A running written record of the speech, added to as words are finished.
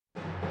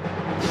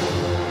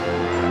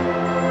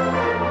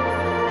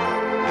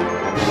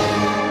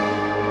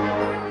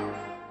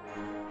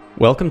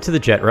Welcome to the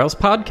JetRails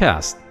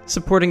podcast,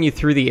 supporting you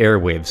through the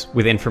airwaves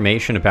with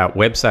information about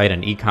website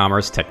and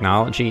e-commerce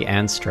technology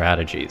and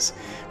strategies,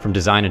 from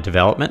design and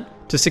development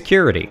to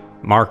security,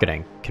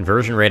 marketing,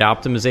 conversion rate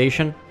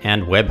optimization,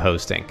 and web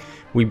hosting.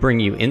 We bring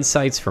you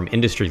insights from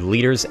industry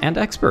leaders and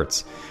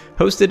experts.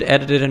 Hosted,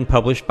 edited, and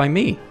published by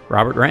me,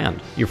 Robert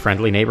Rand, your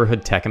friendly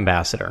neighborhood tech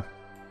ambassador.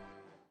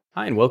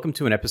 Hi, and welcome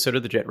to an episode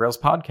of the JetRails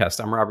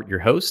podcast. I'm Robert, your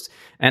host,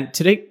 and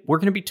today we're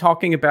going to be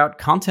talking about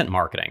content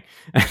marketing.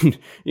 And,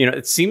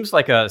 it seems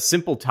like a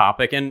simple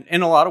topic, and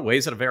in a lot of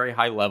ways at a very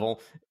high level.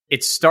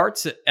 It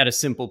starts at a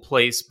simple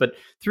place, but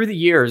through the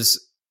years,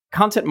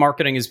 content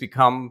marketing has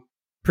become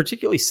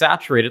particularly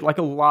saturated, like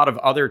a lot of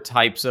other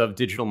types of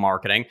digital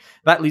marketing.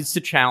 That leads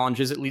to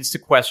challenges. It leads to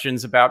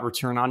questions about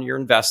return on your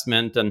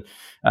investment, and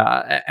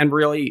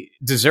really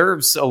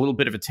deserves a little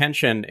bit of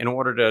attention in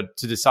order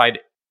to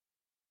decide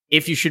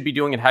if you should be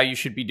doing it, how you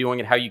should be doing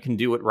it, how you can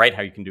do it right,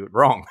 how you can do it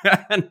wrong.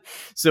 And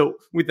so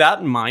with that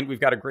in mind, we've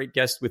got a great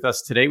guest with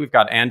us today. We've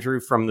got Andrew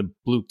from the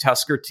Blue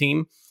Tusker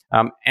team.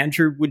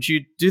 Andrew, would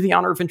you do the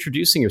honor of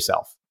introducing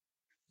yourself?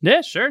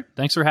 Yeah, sure.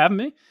 Thanks for having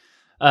me.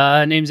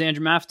 Name's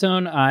Andrew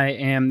Maffetone. I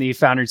am the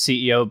founder and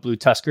CEO of Blue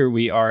Tusker.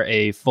 We are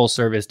a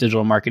full-service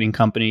digital marketing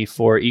company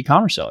for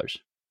e-commerce sellers.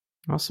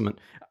 Awesome.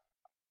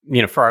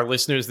 And, for our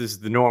listeners, this is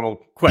the normal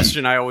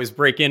question I always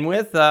break in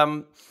with.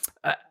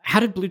 How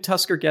did Blue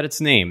Tusker get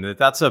its name?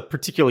 That's a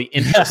particularly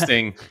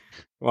interesting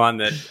one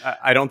that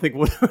I don't think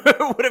would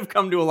have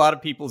come to a lot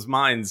of people's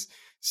minds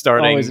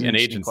starting an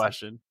agency.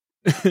 Question.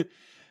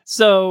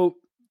 So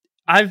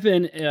I've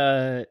been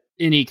in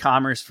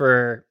e-commerce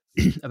for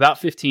about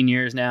 15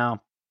 years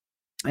now,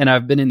 and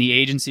I've been in the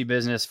agency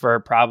business for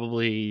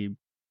probably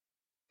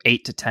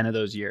 8 to 10 of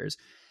those years.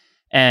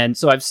 And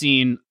so I've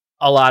seen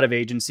a lot of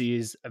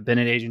agencies. I've been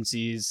at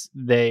agencies.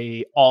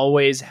 They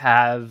always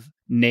have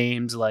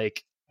names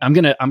like, I'm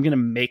gonna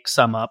make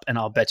some up, and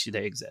I'll bet you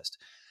they exist,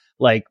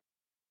 like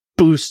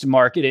Boost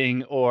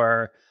Marketing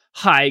or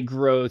High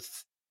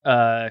Growth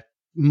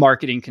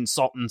Marketing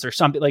Consultants or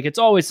something. Like, it's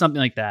always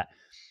something like that.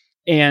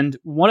 And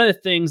one of the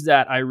things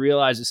that I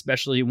realized,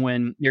 especially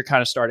when you're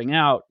kind of starting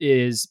out,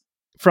 is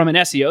from an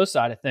SEO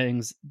side of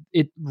things,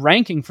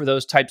 ranking for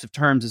those types of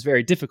terms is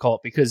very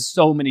difficult because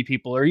so many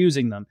people are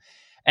using them,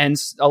 and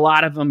a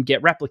lot of them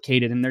get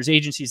replicated. And there's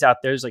agencies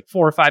out there. There's like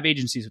 4 or 5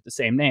 agencies with the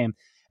same name.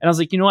 And I was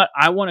like, you know what?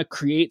 I want to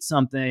create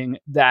something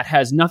that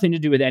has nothing to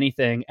do with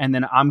anything. And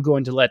then I'm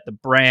going to let the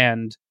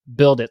brand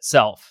build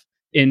itself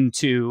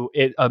into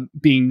it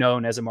being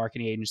known as a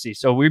marketing agency.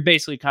 So we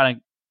basically kind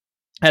of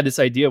had this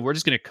idea of we're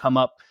just going to come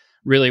up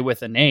really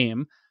with a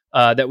name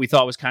that we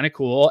thought was kind of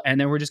cool. And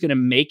then we're just going to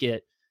make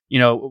it,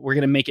 we're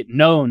going to make it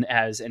known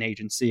as an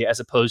agency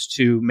as opposed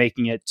to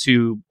making it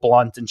too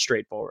blunt and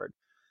straightforward.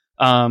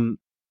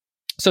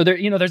 So there,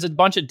 there's a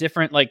bunch of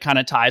different kind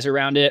of ties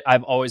around it.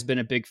 I've always been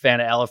a big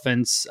fan of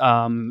elephants.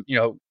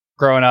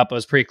 Growing up, I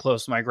was pretty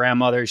close to my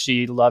grandmother.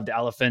 She loved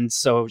elephants,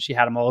 so she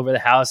had them all over the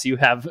house. You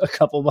have a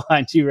couple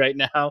behind you right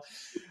now.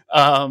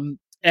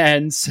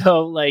 And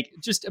so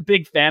just a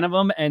big fan of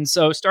them. And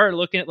so started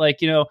looking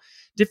at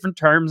different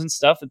terms and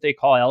stuff that they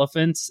call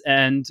elephants.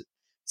 And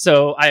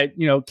so I,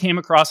 came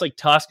across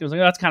Tusk. I was like,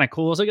 oh, that's kind of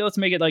cool. I was like, let's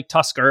make it like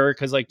Tusker,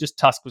 because just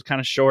Tusk was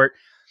kind of short.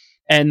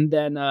 And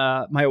then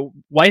my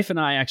wife and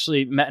I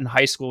actually met in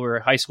high school. We were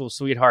high school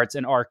sweethearts,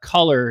 and our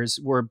colors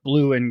were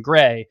blue and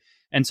gray.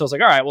 And so I was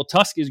like, all right, well,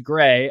 Tusk is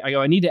gray. I go,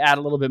 I need to add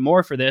a little bit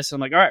more for this.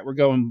 I'm like, all right, we're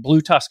going Blue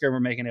Tusker.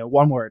 We're making it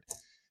one word.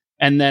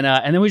 And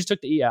then we just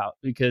took the E out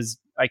because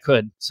I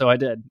could. So I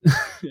did.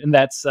 And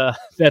that's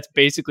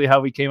basically how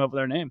we came up with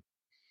our name.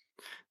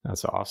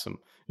 That's awesome.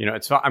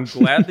 I'm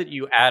glad that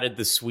you added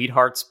the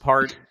sweethearts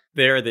part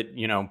there.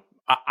 That,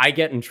 I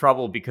get in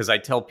trouble because I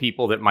tell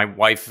people that my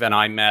wife and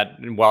I met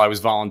while I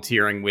was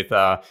volunteering with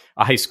a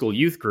high school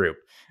youth group.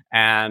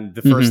 And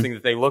the first thing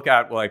that they look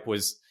at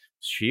was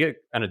she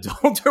an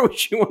adult or was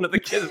she one of the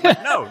kids? I'm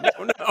like, no.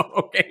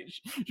 Okay.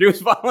 She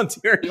was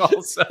volunteering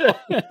also.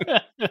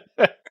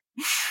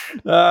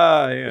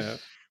 Yeah.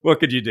 What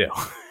could you do?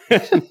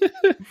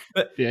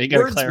 Yeah, you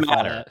got to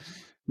clarify that.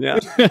 Yeah.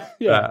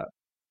 Yeah.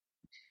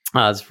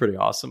 That's pretty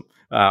awesome.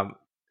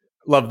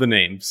 Love the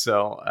name.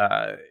 So,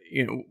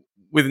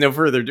 with no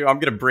further ado, I'm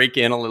going to break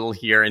in a little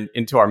here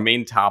into our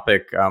main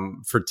topic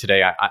for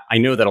today. I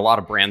know that a lot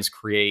of brands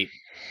create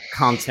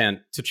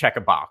content to check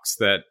a box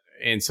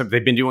and so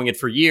they've been doing it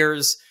for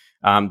years.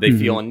 They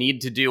feel a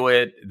need to do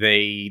it.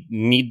 They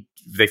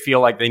feel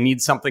like they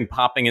need something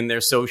popping in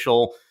their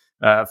social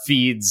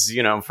feeds,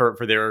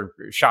 for their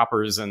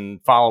shoppers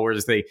and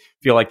followers. They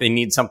feel like they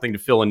need something to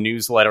fill a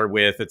newsletter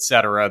with, et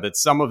cetera, that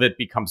some of it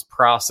becomes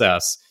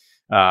process,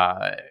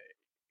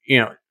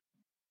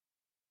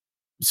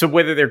 So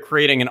whether they're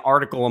creating an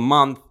article a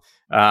month,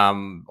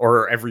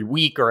 or every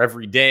week or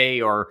every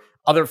day, or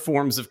other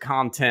forms of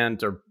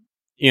content, or,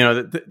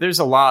 there's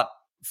a lot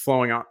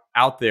flowing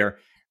out there.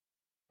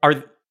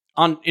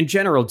 In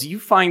general, do you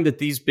find that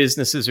these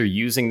businesses are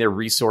using their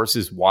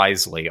resources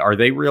wisely? Are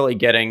they really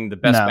getting the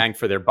best bang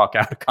for their buck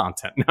out of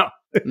content? No.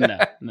 No.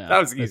 That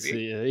was easy. That's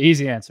the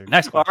easy answer.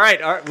 Next question. All right.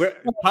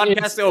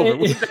 Podcast over.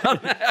 We're done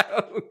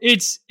now.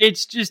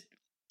 It's just,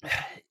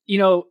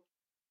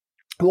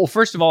 well,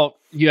 first of all,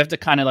 you have to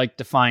kind of like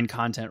define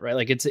content, right?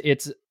 Like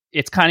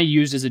it's kind of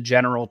used as a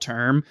general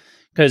term,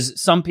 because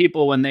some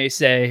people, when they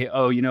say,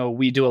 oh,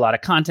 we do a lot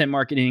of content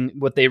marketing,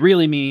 what they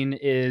really mean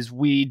is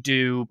we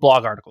do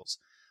blog articles.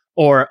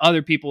 Or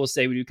other people will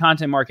say we do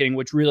content marketing,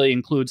 which really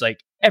includes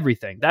like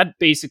everything. That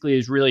basically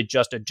is really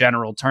just a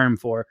general term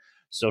for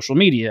social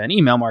media and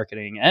email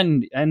marketing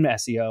and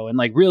SEO, and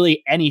like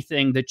really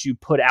anything that you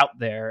put out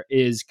there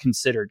is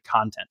considered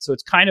content. So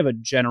it's kind of a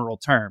general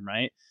term,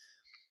 right?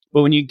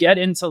 But when you get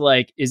into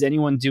like, is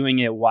anyone doing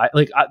it? Why?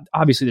 Like,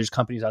 obviously there's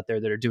companies out there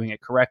that are doing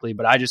it correctly,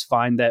 but I just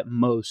find that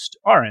most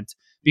aren't,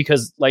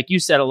 because like you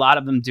said, a lot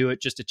of them do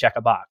it just to check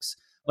a box.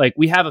 Like,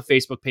 we have a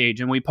Facebook page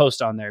and we post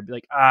on there, be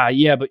like,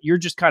 yeah, but you're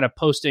just kind of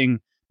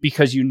posting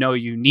because you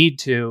need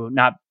to,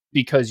 not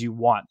because you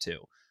want to,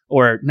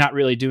 or not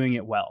really doing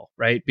it well,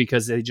 right?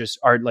 Because they just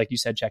are, like you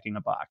said, checking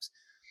a box.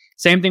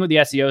 Same thing with the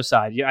SEO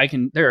side. Yeah,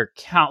 there are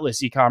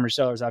countless e-commerce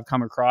sellers I've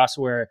come across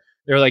where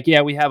they're like,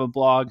 yeah, we have a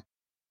blog.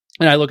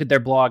 And I look at their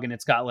blog and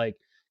it's got like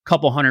a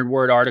couple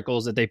 100-word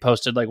articles that they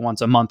posted like once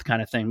a month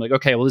kind of thing. Like,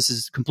 okay, well, this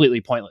is completely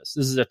pointless.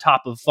 This is a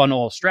top of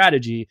funnel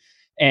strategy.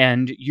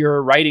 And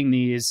you're writing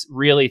these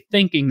really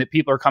thinking that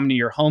people are coming to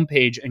your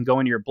homepage and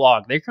going to your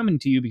blog. They're coming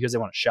to you because they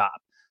want to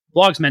shop.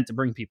 Blog's meant to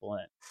bring people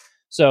in.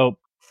 So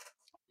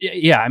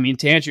yeah, I mean,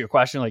 to answer your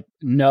question, like,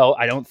 no,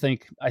 I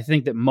think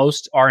that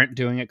most aren't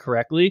doing it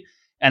correctly.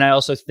 And I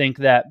also think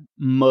that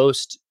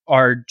most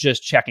are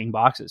just checking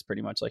boxes,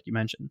 pretty much like you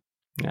mentioned.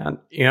 Yeah,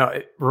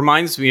 it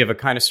reminds me of a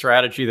kind of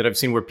strategy that I've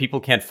seen where people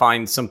can't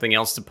find something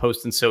else to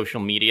post in social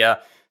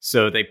media.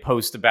 So they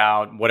post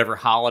about whatever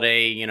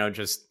holiday,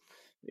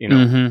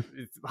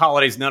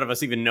 holidays none of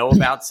us even know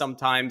about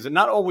sometimes, and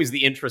not always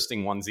the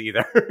interesting ones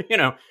either,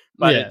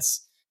 but yeah.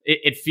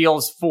 It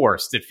feels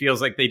forced. It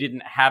feels like they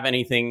didn't have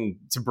anything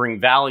to bring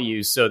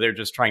value, so they're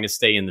just trying to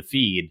stay in the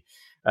feed.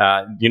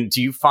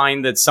 Do you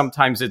find that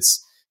sometimes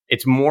it's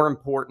more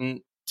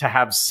important to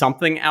have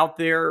something out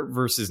there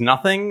versus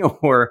nothing,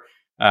 or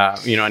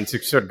and to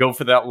sort of go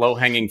for that low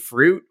hanging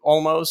fruit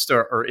almost,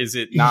 or is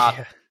it not?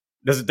 Yeah.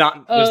 Does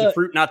the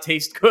fruit not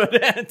taste good?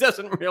 It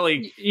doesn't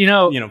really,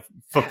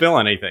 fulfill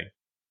anything.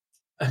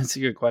 That's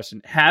a good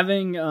question.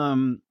 Having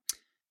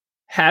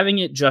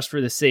it just for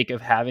the sake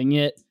of having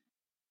it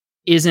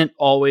isn't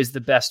always the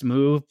best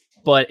move,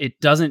 but it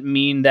doesn't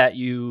mean that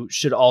you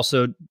should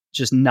also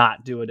just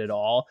not do it at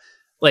all.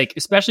 Like,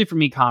 especially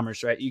from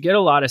e-commerce, right? You get a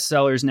lot of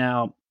sellers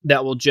now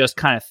that will just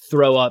kind of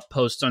throw up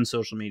posts on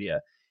social media.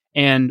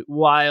 And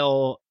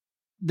while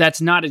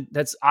that's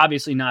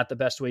obviously not the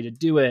best way to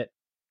do it,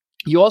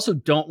 you also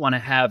don't want to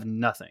have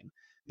nothing,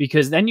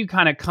 because then you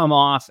kind of come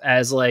off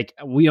as like,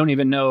 we don't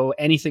even know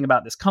anything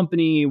about this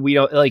company. We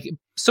don't, like,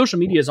 social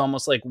media is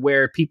almost like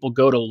where people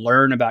go to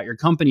learn about your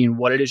company and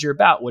what it is you're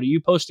about. What are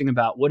you posting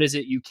about? What is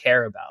it you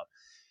care about?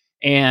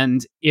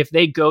 And if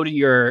they go to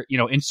your,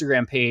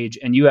 Instagram page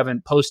and you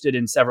haven't posted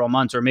in several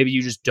months, or maybe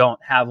you just don't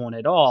have one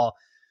at all,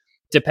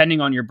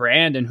 depending on your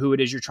brand and who it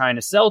is you're trying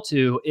to sell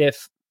to,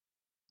 if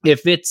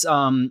it's,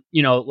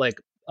 like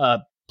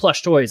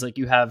plush toys, like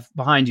you have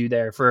behind you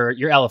there for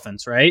your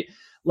elephants, right?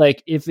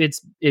 Like, if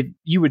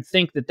you would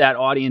think that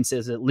audience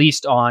is at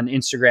least on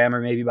Instagram, or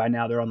maybe by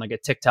now they're on like a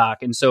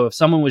TikTok. And so if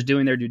someone was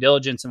doing their due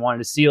diligence and wanted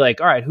to see like,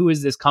 all right, who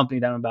is this company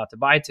that I'm about to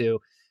buy to?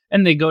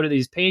 And they go to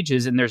these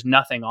pages and there's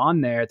nothing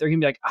on there, they're gonna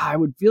be like, I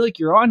would feel like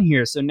you're on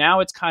here. So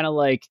now it's kind of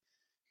like,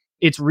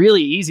 it's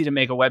really easy to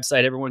make a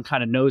website. Everyone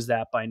kind of knows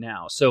that by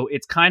now. So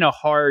it's kind of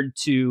hard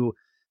to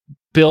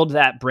build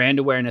that brand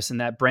awareness and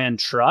that brand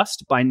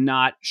trust by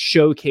not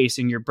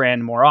showcasing your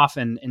brand more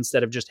often,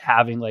 instead of just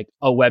having like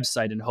a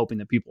website and hoping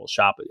that people will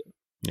shop with you.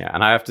 Yeah.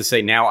 And I have to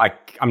say now,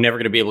 I'm never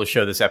going to be able to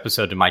show this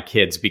episode to my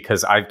kids,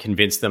 because I've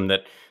convinced them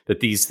that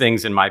these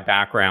things in my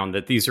background,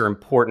 that these are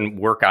important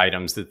work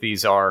items, that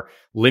these are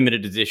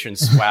limited edition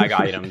swag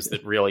items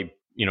that really,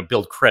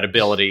 build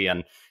credibility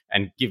and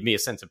give me a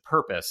sense of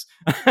purpose.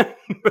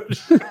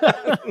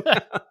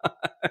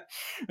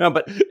 No,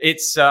 but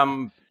it's,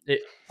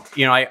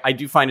 I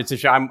do find it's a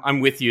shame.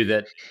 I'm with you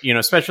that,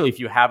 especially if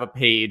you have a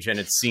page and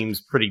it seems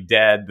pretty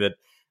dead, that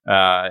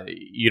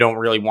you don't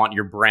really want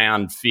your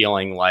brand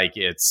feeling like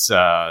it's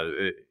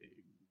 1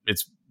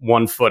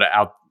 foot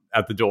out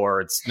the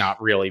door. It's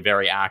not really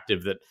very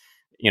active. That,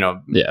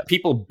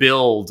 people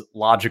build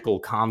logical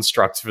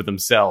constructs for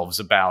themselves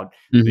about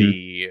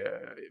the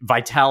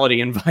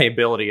vitality and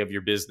viability of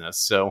your business.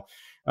 So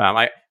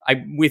I'm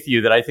with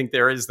you that I think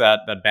there is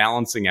that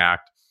balancing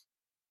act.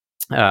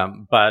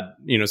 But,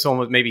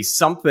 so maybe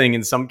something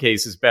in some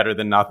cases better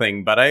than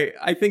nothing. But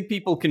I think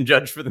people can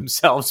judge for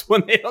themselves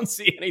when they don't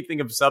see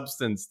anything of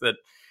substance, that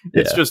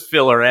it's just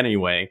filler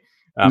anyway.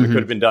 It could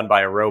have been done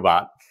by a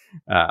robot.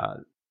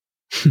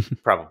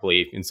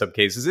 Probably in some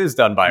cases is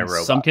done by a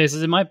robot. Some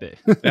cases it might be.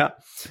 Yeah.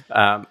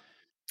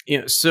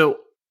 So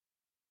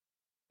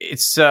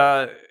it's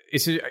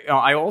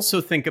I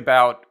also think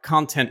about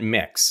content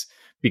mix,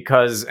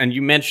 because, and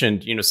you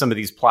mentioned, some of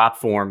these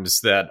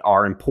platforms that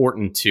are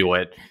important to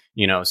it,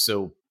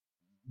 so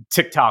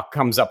TikTok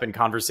comes up in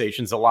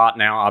conversations a lot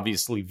now.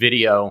 Obviously,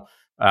 video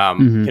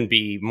can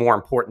be more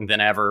important than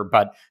ever,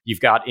 but you've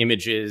got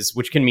images,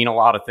 which can mean a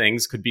lot of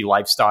things. Could be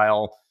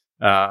lifestyle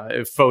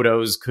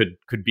photos,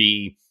 could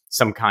be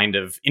some kind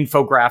of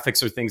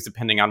infographics or things,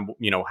 depending on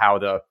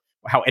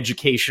how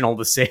educational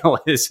the sale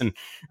is and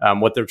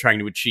what they're trying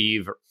to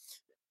achieve.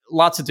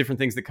 Lots of different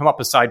things that come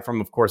up aside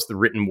from, of course, the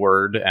written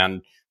word.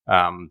 And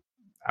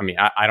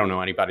I don't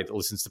know anybody that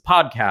listens to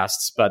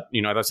podcasts, but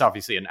that's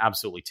obviously an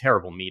absolutely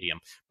terrible medium.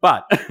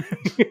 But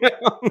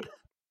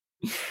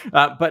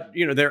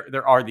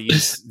there are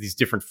these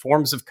different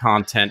forms of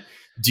content.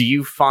 Do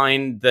you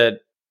find that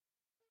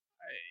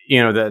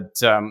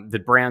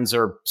that brands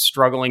are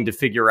struggling to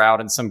figure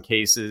out in some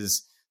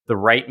cases the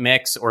right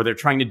mix, or they're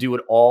trying to do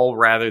it all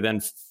rather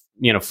than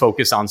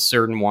focus on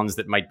certain ones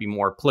that might be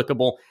more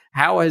applicable?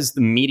 How has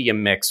the media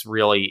mix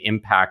really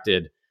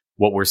impacted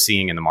what we're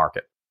seeing in the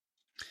market?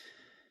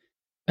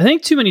 I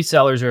think too many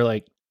sellers are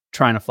like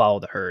trying to follow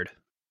the herd,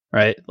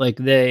 right? Like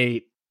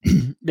they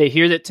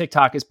hear that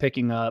TikTok is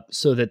picking up,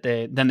 so that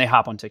they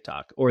hop on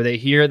TikTok, or they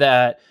hear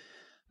that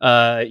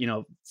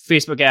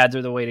Facebook ads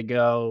are the way to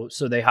go,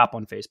 so they hop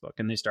on Facebook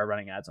and they start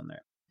running ads on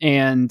there.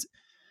 And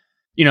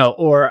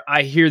or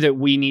I hear that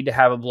we need to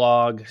have a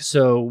blog,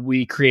 so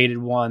we created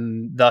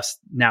one, thus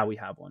now we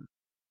have one.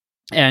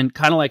 And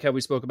kind of like how we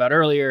spoke about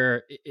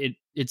earlier,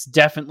 it's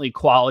definitely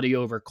quality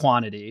over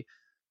quantity.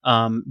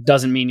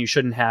 Doesn't mean you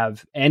shouldn't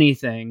have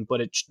anything,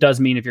 but it does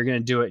mean if you're going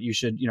to do it, you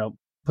should,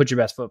 put your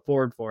best foot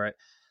forward for it.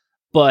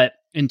 But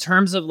in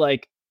terms of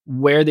like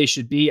where they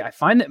should be, I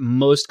find that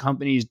most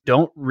companies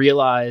don't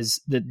realize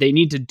that they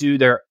need to do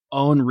their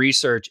own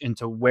research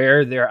into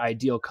where their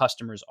ideal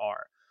customers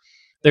are.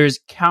 There's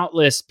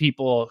countless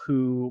people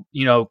who,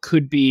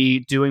 could be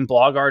doing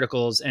blog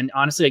articles, and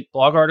honestly, like,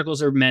 blog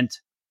articles are meant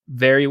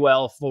very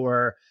well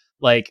for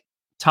like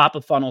top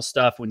of funnel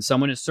stuff when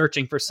someone is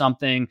searching for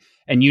something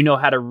and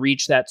how to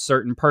reach that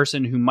certain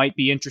person who might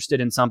be interested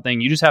in something.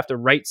 You just have to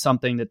write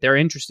something that they're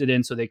interested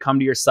in, so they come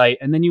to your site,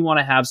 and then you want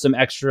to have some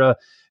extra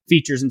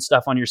features and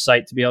stuff on your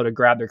site to be able to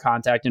grab their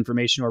contact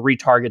information or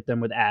retarget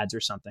them with ads or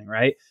something,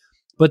 right?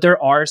 But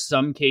there are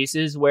some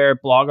cases where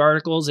blog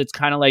articles, it's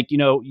kind of like,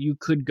 you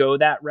could go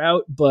that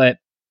route, but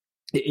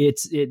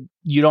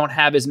you don't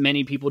have as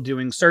many people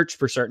doing search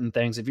for certain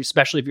things,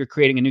 especially if you're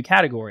creating a new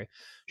category.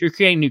 If you're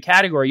creating a new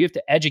category, you have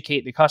to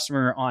educate the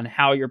customer on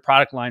how your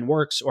product line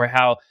works or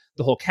how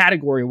the whole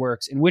category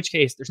works, in which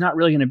case there's not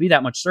really going to be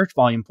that much search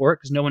volume for it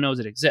because no one knows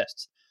it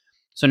exists.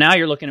 So now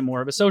you're looking at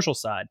more of a social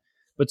side.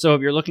 But so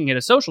if you're looking at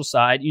a social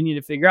side, you need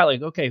to figure out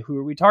like, okay, who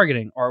are we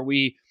targeting? Are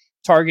we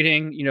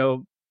targeting,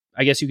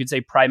 I guess you could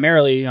say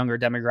primarily a younger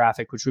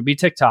demographic, which would be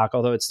TikTok,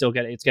 although it's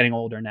getting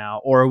older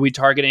now. Or are we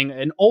targeting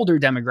an older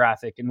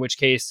demographic, in which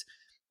case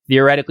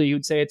theoretically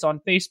you'd say it's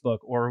on Facebook?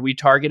 Or are we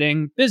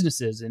targeting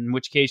businesses, in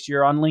which case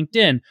you're on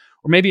LinkedIn?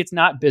 Or maybe it's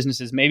not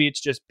businesses, maybe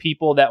it's just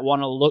people that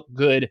want to look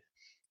good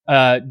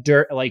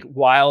like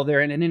while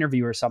they're in an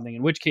interview or something,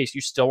 in which case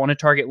you still want to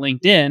target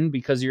LinkedIn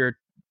because you're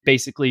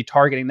basically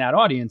targeting that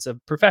audience of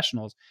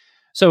professionals.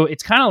 So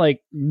it's kind of like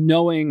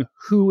knowing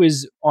who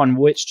is on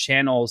which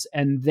channels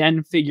and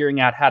then figuring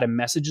out how to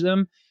message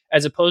them,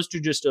 as opposed to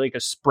just like a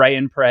spray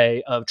and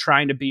pray of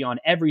trying to be on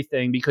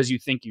everything because you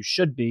think you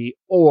should be,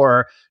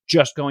 or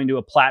just going to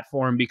a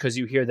platform because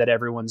you hear that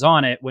everyone's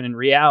on it, when in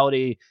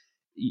reality,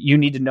 you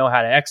need to know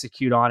how to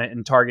execute on it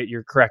and target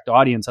your correct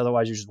audience.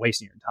 Otherwise, you're just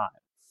wasting your time.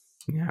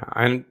 Yeah.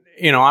 And,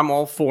 I'm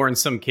all for, in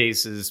some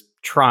cases,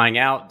 trying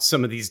out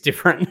some of these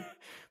different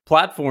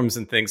platforms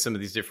and things, some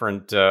of these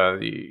different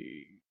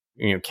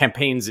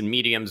campaigns and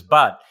mediums,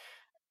 but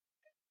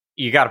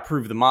you got to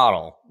prove the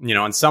model,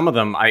 and some of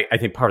them, I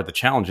think part of the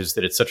challenge is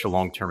that it's such a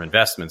long-term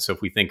investment. So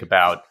if we think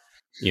about,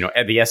 the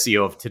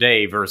SEO of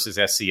today versus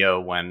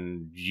SEO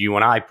when you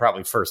and I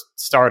probably first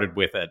started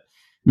with it,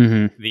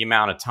 the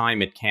amount of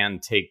time it can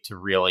take to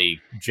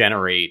really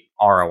generate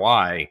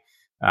ROI,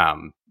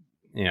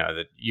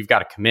 that you've got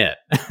to commit.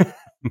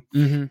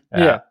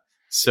 Yeah.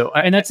 So,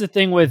 and that's the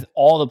thing with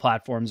all the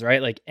platforms,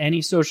 right? Like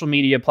any social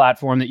media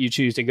platform that you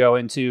choose to go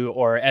into,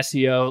 or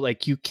SEO,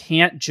 like you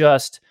can't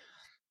just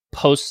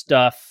post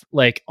stuff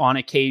like on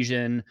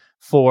occasion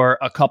for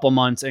a couple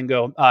months and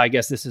go, I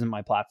guess this isn't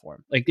my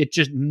platform. Like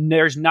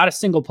there's not a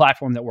single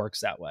platform that works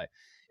that way.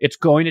 It's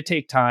going to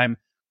take time.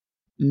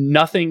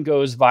 Nothing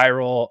goes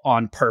viral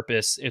on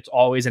purpose. It's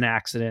always an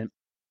accident.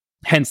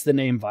 Hence the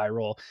name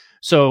viral.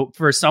 So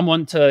for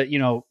someone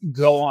to,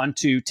 go on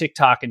to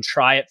TikTok and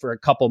try it for a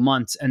couple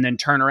months and then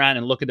turn around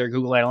and look at their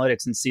Google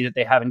Analytics and see that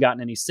they haven't gotten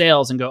any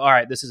sales and go, all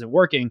right, this isn't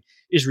working,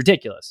 is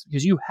ridiculous.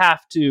 Because you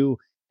have to,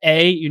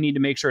 A, you need to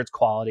make sure it's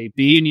quality.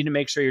 B, you need to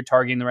make sure you're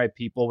targeting the right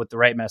people with the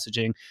right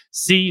messaging.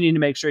 C, you need to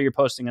make sure you're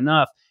posting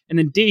enough. And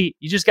then D,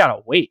 you just got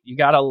to wait. You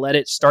got to let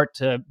it start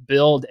to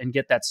build and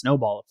get that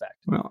snowball effect.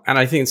 Well, and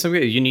I think in some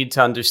way you need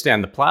to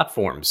understand the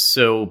platforms.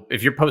 So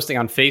if you're posting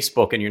on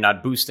Facebook and you're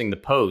not boosting the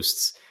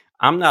posts,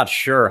 I'm not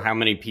sure how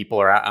many people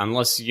are,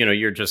 unless,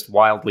 you're just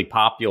wildly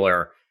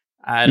popular,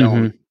 I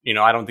don't,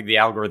 I don't think the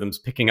algorithm's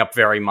picking up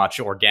very much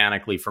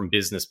organically from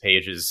business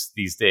pages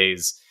these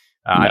days.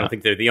 No. I don't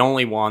think they're the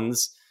only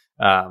ones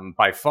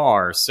by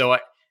far. So,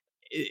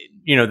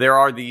 there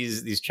are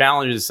these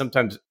challenges.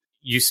 Sometimes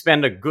you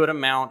spend a good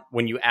amount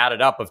when you add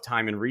it up of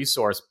time and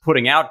resource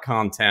putting out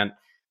content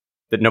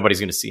that nobody's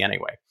going to see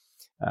anyway.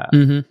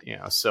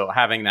 So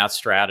having that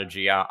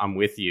strategy, I'm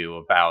with you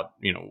about,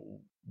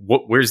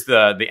 where's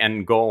the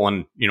end goal,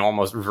 and,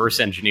 almost reverse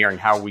engineering,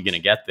 how are we going to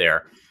get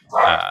there?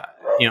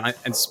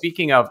 And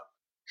speaking of,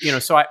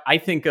 so I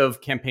think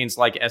of campaigns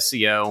like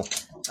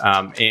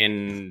SEO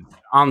in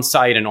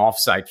on-site and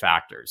off-site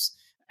factors.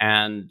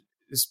 And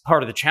this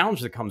part of the challenge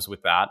that comes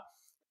with that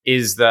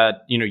is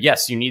that,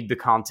 yes, you need the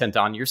content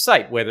on your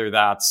site, whether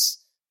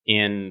that's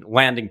in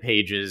landing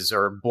pages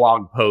or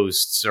blog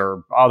posts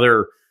or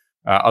other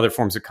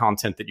forms of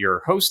content that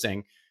you're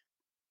hosting.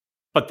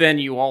 But then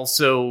you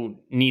also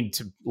need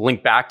to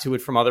link back to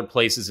it from other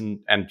places and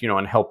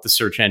help the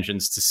search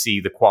engines to see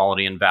the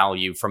quality and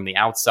value from the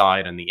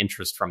outside and the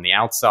interest from the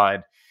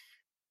outside.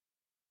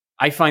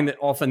 I find that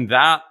often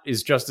that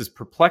is just as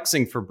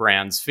perplexing for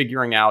brands,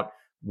 figuring out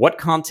what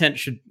content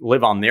should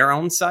live on their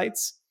own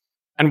sites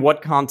and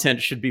what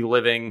content should be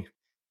living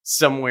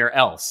somewhere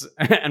else,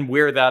 and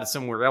where that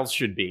somewhere else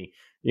should be.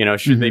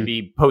 Should they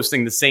be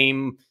posting the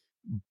same,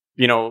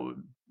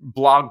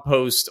 blog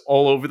post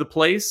all over the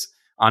place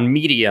on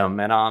Medium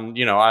and on,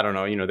 I don't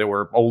know, there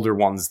were older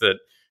ones that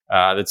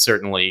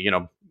certainly,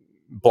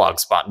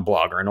 Blogspot and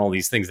Blogger and all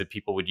these things that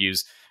people would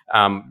use.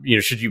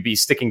 Should you be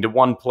sticking to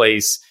one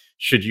place?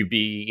 Should you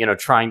be,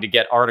 trying to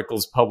get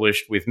articles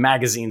published with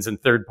magazines and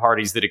third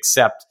parties that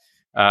accept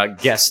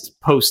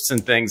guest posts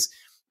and things?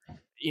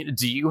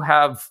 Do you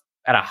have,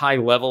 at a high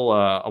level,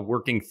 a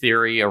working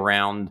theory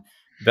around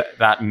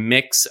that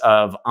mix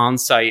of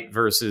on-site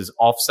versus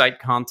off-site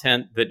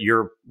content that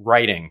you're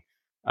writing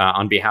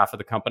on behalf of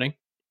the company?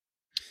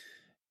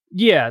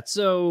 Yeah.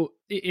 So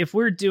if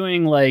we're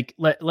doing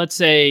let's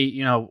say,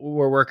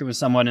 we're working with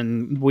someone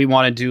and we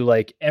want to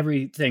do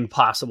everything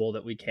possible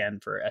that we can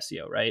for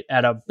SEO, right?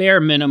 At a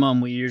bare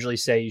minimum, we usually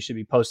say you should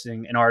be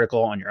posting an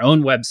article on your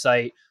own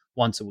website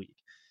once a week.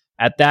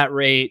 At that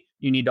rate,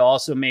 you need to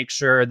also make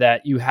sure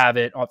that you have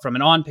it from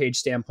an on-page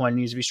standpoint. It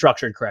needs to be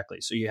structured correctly.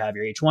 So you have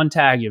your H1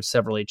 tag, you have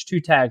several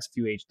H2 tags, a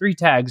few H3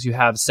 tags, you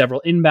have several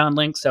inbound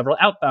links, several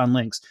outbound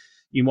links.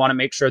 You want to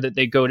make sure that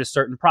they go to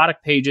certain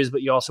product pages,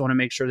 but you also want to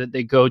make sure that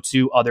they go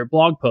to other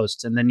blog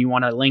posts. And then you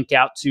want to link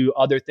out to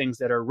other things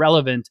that are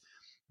relevant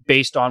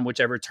based on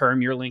whichever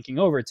term you're linking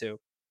over to.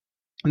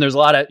 And there's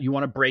you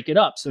want to break it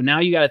up. So now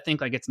you got to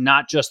think it's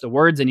not just the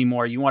words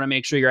anymore. You want to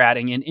make sure you're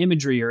adding in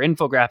imagery or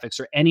infographics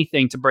or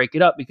anything to break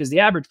it up, because the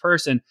average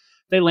person,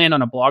 if they land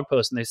on a blog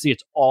post and they see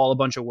it's all a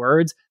bunch of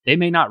words, they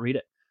may not read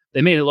it.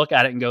 They may look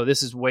at it and go,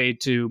 this is way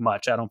too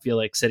much. I don't feel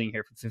like sitting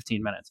here for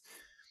 15 minutes.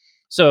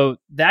 So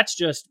that's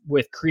just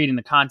with creating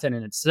the content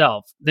in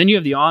itself. Then you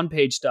have the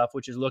on-page stuff,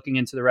 which is looking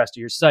into the rest of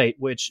your site,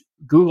 which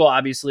Google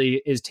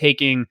obviously is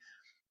taking.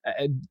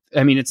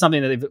 It's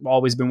something that they've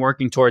always been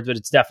working towards, but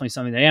it's definitely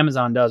something that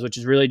Amazon does, which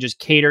is really just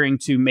catering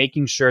to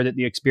making sure that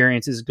the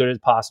experience is as good as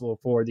possible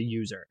for the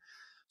user.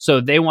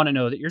 So they want to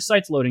know that your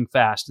site's loading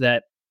fast,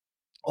 that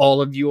all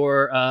of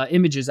your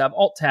images have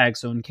alt tags.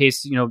 So in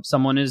case,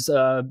 someone is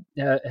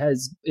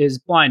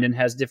blind and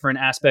has different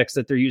aspects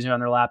that they're using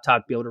on their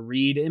laptop, be able to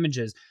read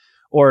images,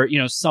 or,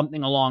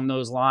 something along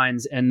those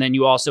lines. And then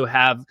you also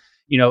have,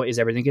 is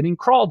everything getting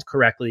crawled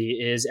correctly?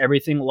 Is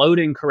everything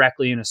loading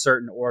correctly in a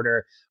certain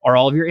order? Are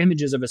all of your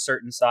images of a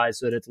certain size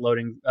so that it's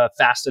loading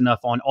fast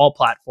enough on all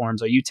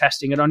platforms? Are you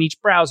testing it on each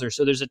browser?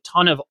 So there's a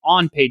ton of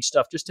on-page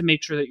stuff just to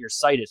make sure that your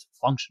site is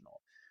functional.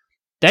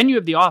 Then you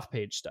have the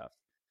off-page stuff.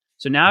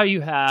 So now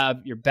you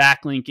have your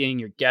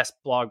backlinking, your guest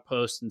blog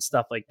posts and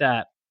stuff like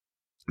that.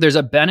 There's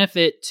a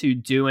benefit to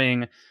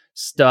doing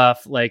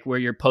stuff like where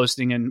you're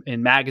posting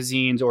in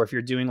magazines, or if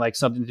you're doing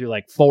something through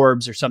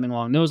Forbes or something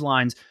along those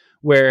lines,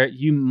 where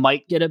you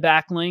might get a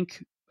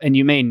backlink and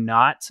you may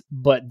not,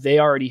 but they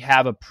already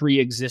have a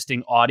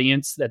pre-existing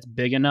audience that's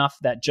big enough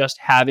that just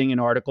having an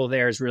article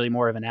there is really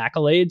more of an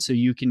accolade. So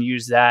you can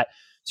use that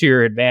to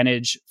your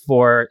advantage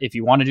for if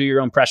you want to do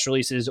your own press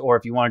releases, or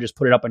if you want to just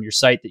put it up on your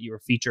site that you were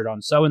featured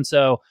on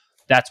so-and-so.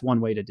 That's one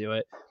way to do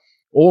it.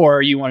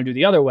 Or you want to do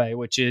the other way,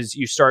 which is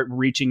you start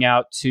reaching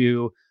out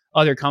to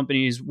other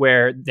companies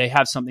where they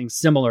have something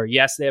similar.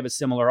 Yes, they have a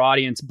similar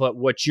audience, but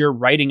what you're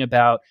writing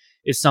about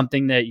is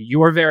something that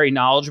you're very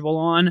knowledgeable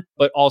on,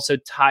 but also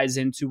ties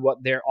into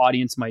what their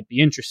audience might be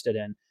interested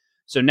in.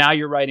 So now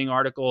you're writing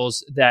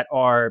articles that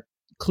are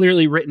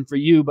clearly written for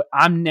you, but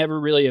I'm never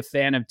really a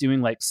fan of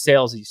doing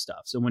salesy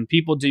stuff. So when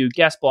people do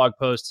guest blog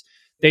posts,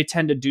 they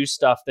tend to do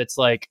stuff that's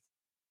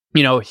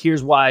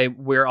here's why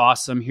we're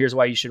awesome. Here's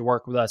why you should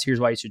work with us. Here's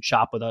why you should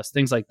shop with us,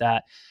 things like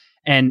that.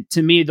 And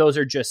to me, those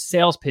are just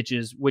sales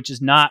pitches, which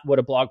is not what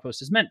a blog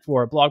post is meant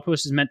for. A blog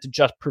post is meant to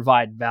just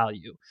provide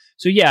value.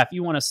 So yeah, if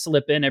you want to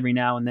slip in every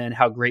now and then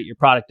how great your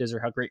product is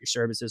or how great your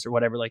service is or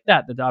whatever like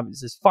that, that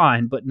obviously is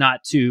fine, but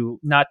not to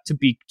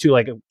be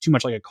too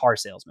much like a car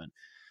salesman.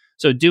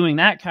 So doing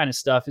that kind of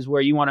stuff is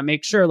where you want to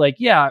make sure, like,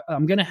 yeah,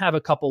 I'm going to have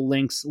a couple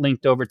links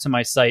linked over to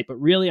my site, but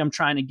really I'm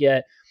trying to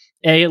get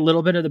a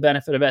little bit of the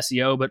benefit of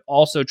SEO, but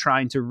also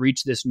trying to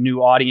reach this new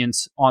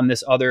audience on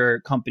this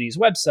other company's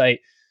website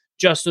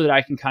just so that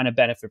I can kind of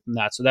benefit from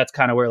that. So that's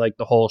kind of where like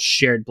the whole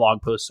shared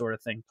blog post sort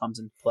of thing comes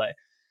into play.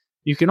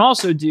 You can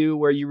also do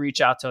where you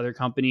reach out to other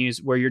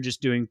companies where you're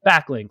just doing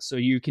backlinks. So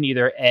you can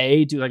either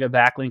do like a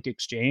backlink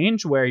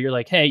exchange where you're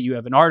like, hey, you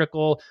have an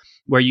article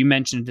where you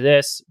mentioned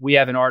this. We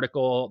have an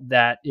article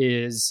that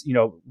is,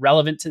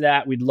 relevant to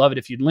that. We'd love it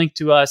if you'd link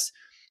to us.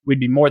 We'd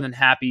be more than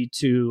happy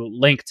to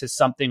link to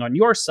something on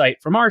your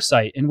site from our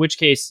site, in which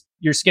case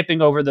you're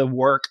skipping over the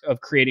work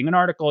of creating an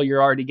article.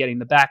 You're already getting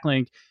the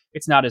backlink.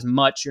 It's not as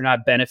much. You're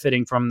not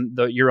benefiting from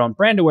your own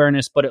brand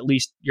awareness, but at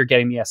least you're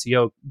getting the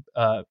SEO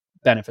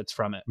benefits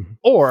from it. Mm-hmm.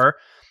 Or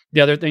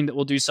the other thing that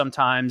we'll do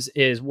sometimes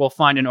is we'll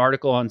find an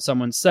article on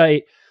someone's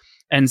site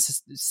and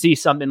see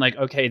something like,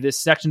 okay, this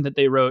section that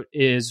they wrote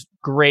is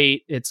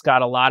great. It's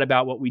got a lot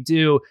about what we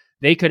do.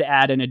 They could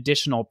add an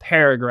additional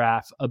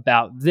paragraph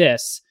about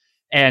this.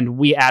 And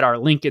we add our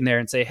link in there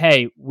and say,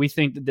 hey, we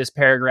think that this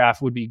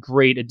paragraph would be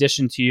great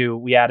addition to you.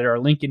 We added our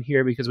link in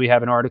here because we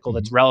have an article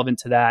that's relevant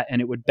to that,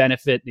 and it would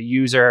benefit the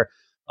user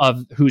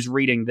of who's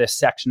reading this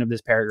section of this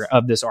paragraph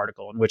of this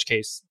article, in which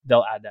case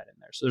they'll add that in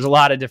there. So there's a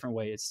lot of different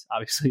ways,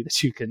 obviously,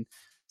 that you can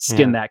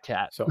skin that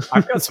cat. So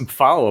I've got some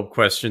follow-up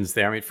questions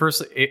there. I mean,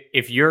 first,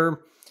 if you're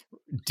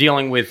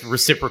dealing with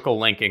reciprocal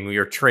linking,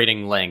 you're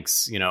trading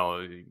links,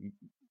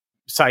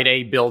 site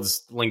A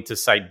builds link to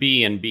site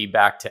B and B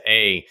back to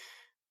A.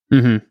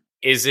 Mm-hmm.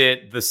 Is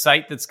it the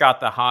site that's got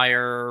the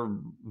higher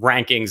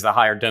rankings, the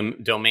higher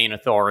domain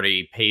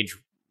authority, page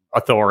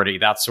authority,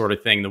 that sort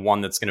of thing, the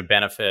one that's going to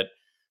benefit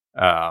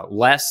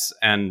less,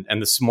 and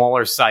the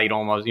smaller site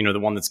almost, the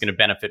one that's going to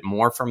benefit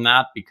more from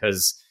that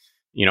because,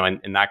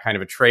 in that kind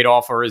of a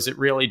trade-off? Or is it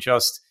really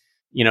just,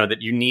 that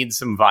you need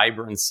some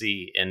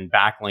vibrancy in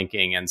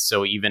backlinking, and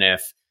so even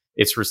if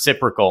it's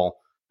reciprocal,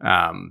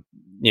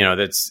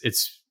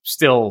 it's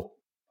still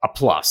a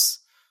plus?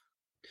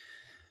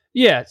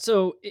 Yeah,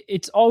 so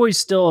it's always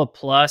still a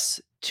plus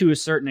to a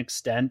certain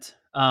extent.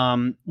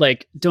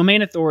 Like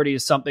domain authority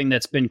is something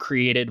that's been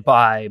created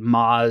by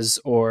Moz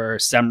or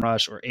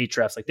SEMrush or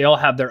Ahrefs. Like they all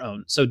have their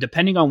own. So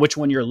depending on which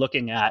one you're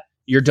looking at,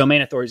 your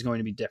domain authority is going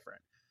to be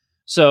different.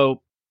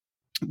 So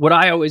what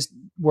I always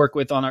work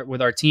with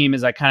with our team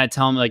is I kind of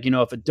tell them, like,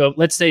 if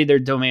let's say their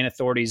domain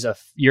authorities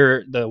of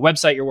the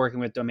website you're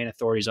working with, domain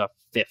authorities of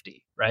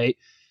 50, right?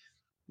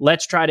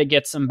 Let's try to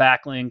get some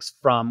backlinks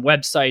from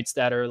websites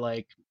that are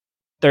like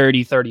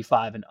 30,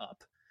 35 and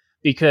up,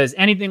 because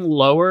anything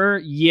lower,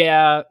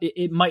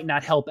 it might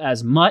not help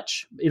as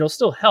much. It'll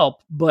still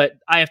help, but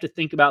I have to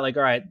think about like,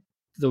 all right,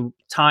 the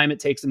time it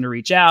takes them to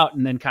reach out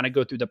and then kind of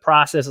go through the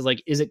process is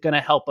like, is it going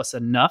to help us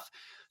enough?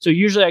 So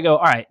usually I go,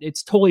 all right,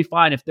 it's totally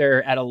fine if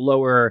they're at a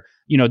lower,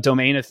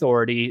 domain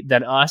authority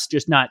than us,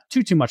 just not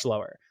too much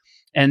lower.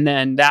 And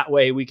then that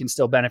way we can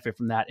still benefit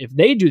from that. If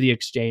they do the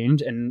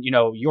exchange and,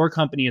 your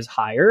company is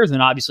higher,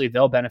 then obviously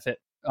they'll benefit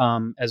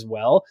as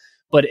well.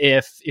 But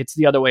if it's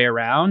the other way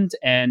around,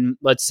 and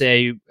let's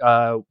say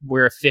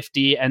we're a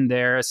 50 and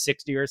they're a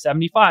 60 or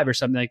 75 or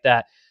something like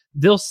that,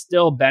 they'll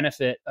still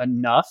benefit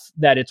enough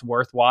that it's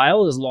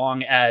worthwhile, as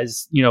long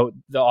as,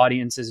 the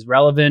audience is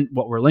relevant,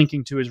 what we're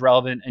linking to is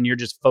relevant, and you're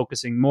just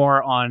focusing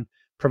more on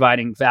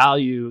providing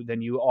value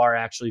than you are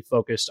actually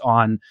focused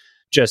on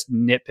just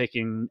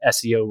nitpicking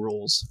SEO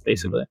rules,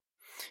 basically.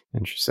 Mm-hmm.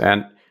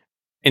 Interesting.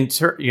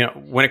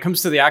 When it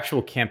comes to the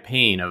actual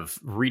campaign of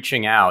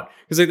reaching out,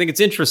 because I think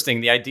it's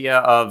interesting, the idea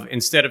of,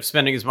 instead of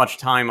spending as much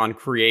time on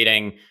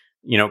creating,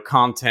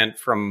 content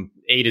from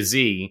A to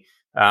Z,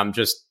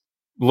 just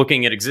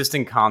looking at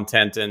existing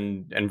content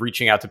and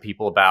reaching out to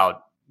people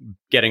about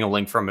getting a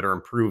link from it or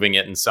improving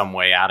it in some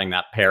way, adding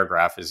that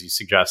paragraph, as you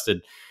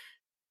suggested.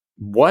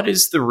 What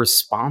is the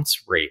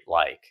response rate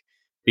like?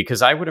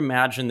 Because I would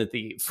imagine that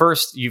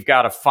first you've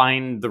got to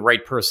find the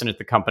right person at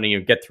the company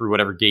and get through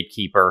whatever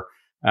gatekeeper.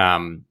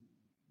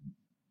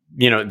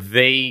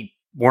 They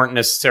weren't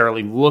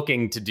necessarily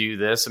looking to do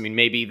this. I mean,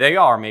 maybe they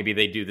are, maybe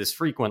they do this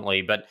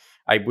frequently, but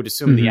I would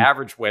assume the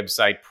average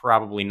website,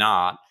 probably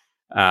not.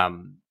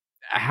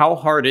 How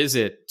hard is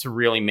it to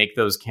really make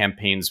those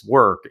campaigns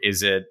work?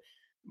 Is it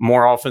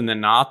more often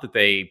than not that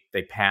they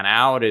pan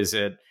out? Is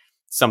it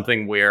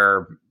something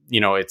where,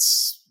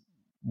 it's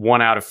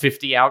 1 out of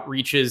 50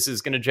 outreaches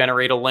is going to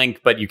generate a link,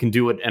 but you can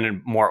do it in a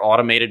more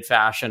automated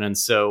fashion, and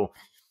so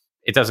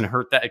it doesn't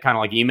hurt that, kind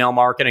of like email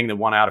marketing, the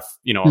 1 out of,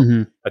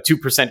 a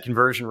 2%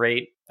 conversion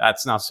rate,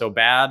 that's not so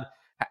bad.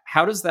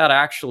 How does that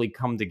actually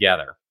come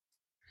together?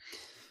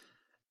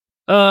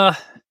 I'm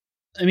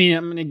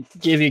going to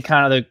give you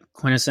kind of the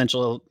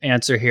quintessential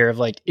answer here of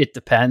like, it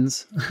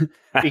depends.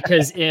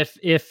 Because if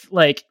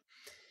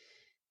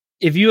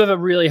you have a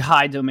really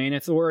high domain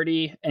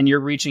authority and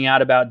you're reaching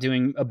out about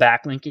doing a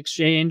backlink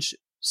exchange,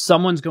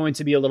 someone's going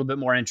to be a little bit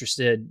more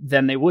interested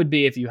than they would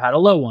be if you had a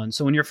low one.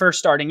 So when you're first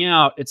starting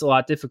out, it's a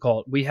lot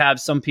difficult. We have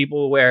some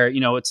people where,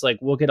 it's like,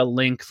 we'll get a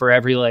link for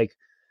every like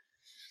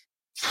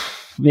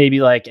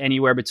maybe like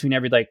anywhere between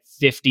every like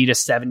 50 to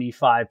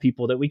 75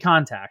 people that we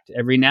contact.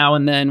 Every now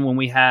and then when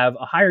we have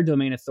a higher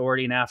domain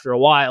authority, and after a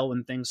while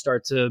when things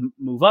start to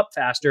move up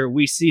faster,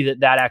 we see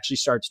that actually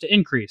starts to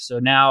increase. So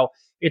now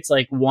it's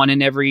like 1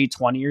 in every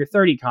 20 or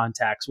 30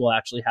 contacts will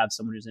actually have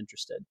someone who's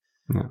interested.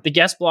 Yeah. The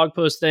guest blog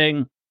post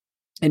thing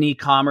in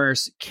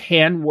e-commerce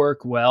can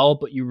work well,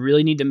 but you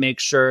really need to make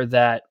sure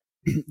that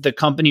the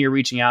company you're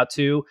reaching out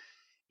to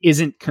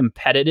isn't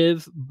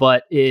competitive,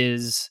 but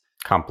is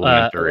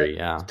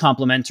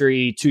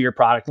complementary to your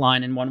product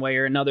line in one way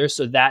or another.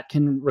 So that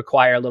can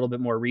require a little bit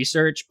more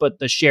research. But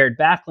the shared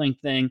backlink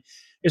thing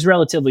is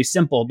relatively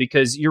simple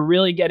because you're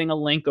really getting a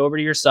link over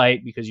to your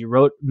site because you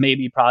wrote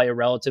maybe probably a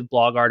relative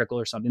blog article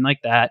or something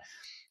like that.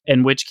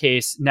 In which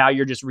case, now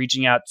you're just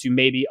reaching out to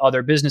maybe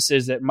other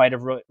businesses that might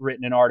have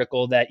written an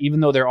article that, even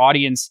though their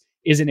audience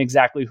isn't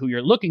exactly who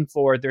you're looking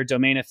for, their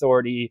domain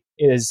authority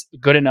is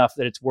good enough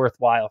that it's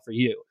worthwhile for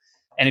you.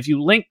 And if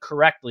you link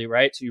correctly,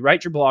 right? So you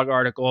write your blog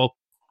article.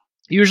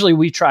 Usually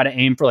we try to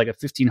aim for like a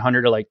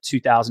 1,500 to like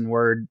 2,000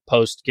 word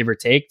post, give or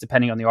take,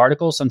 depending on the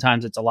article.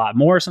 Sometimes it's a lot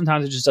more.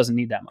 Sometimes it just doesn't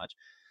need that much.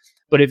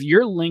 But if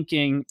you're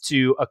linking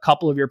to a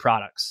couple of your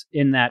products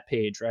in that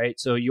page, right?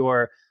 So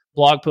your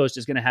blog post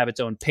is going to have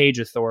its own page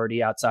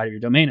authority outside of your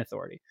domain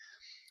authority.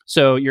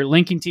 So you're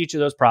linking to each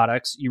of those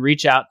products. You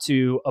reach out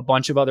to a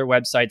bunch of other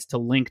websites to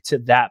link to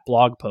that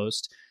blog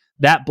post.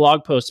 That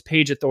blog post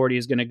page authority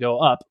is going to go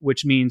up,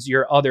 which means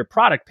your other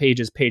product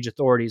pages, page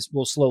authorities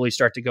will slowly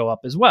start to go up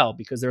as well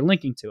because they're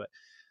linking to it.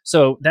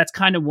 So that's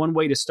kind of one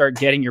way to start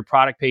getting your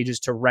product pages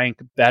to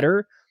rank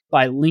better,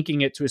 by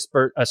linking it to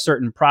a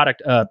certain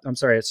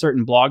a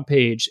certain blog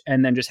page,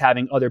 and then just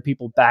having other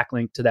people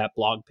backlink to that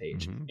blog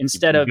page. Mm-hmm.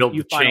 Instead of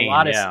you find a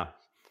lot of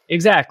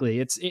exactly.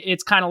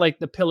 It's kind of like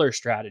the pillar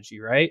strategy,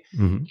 right?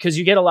 Mm-hmm. Because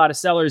you get a lot of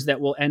sellers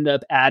that will end up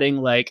adding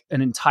like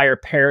an entire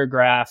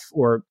paragraph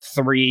or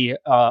 3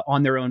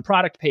 on their own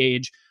product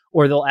page,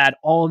 or they'll add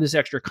all of this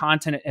extra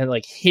content and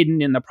like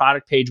hidden in the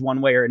product page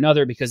one way or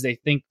another because they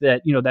think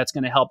that, that's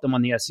going to help them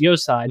on the SEO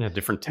side. Yeah,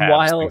 different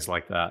tabs, things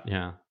like that.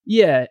 Yeah.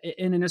 Yeah.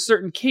 And in a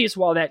certain case,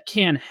 while that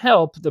can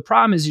help, the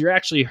problem is you're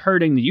actually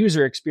hurting the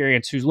user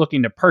experience who's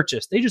looking to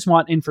purchase. They just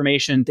want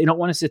information. They don't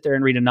want to sit there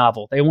and read a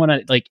novel. They want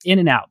to like in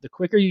and out. The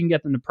quicker you can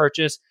get them to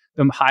purchase,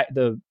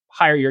 the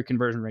higher your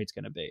conversion rate's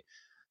going to be.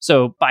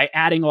 So by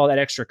adding all that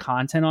extra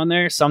content on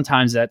there,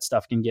 sometimes that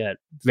stuff can get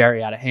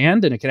very out of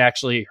hand and it can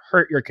actually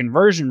hurt your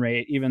conversion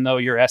rate. Even though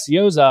your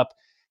SEO's up,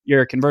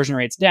 your conversion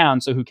rate's down.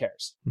 So who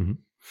cares? Mm-hmm.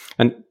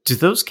 And do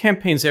those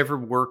campaigns ever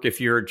work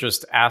if you're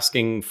just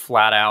asking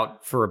flat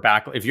out for a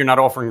backlink, if you're not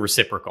offering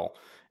reciprocal,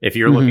 if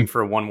you're looking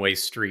for a one-way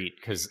street?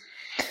 Because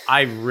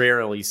I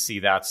rarely see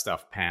that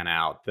stuff pan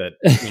out. That,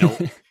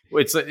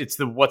 it's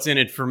the what's in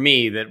it for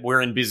me that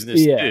we're in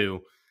business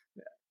too.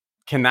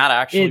 Can that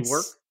actually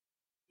work?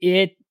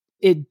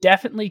 It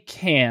definitely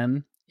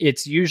can.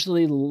 It's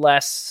usually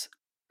less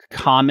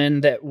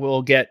common that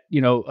we'll get,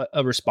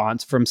 a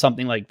response from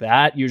something like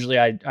that. Usually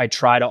I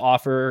try to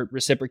offer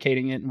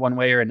reciprocating it in one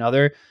way or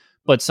another,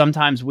 but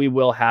sometimes we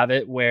will have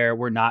it where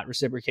we're not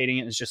reciprocating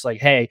it. It's just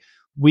like, hey,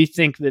 we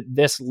think that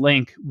this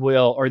link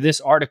or this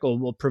article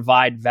will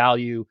provide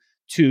value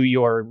to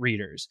your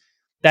readers.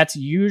 That's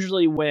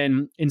usually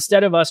when,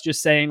 instead of us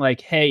just saying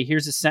like, hey,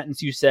 here's a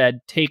sentence you said,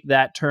 take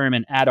that term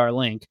and add our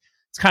link.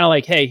 It's kind of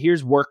like, hey,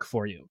 here's work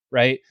for you,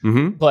 right?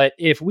 Mm-hmm. But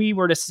if we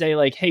were to say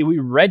like, hey, we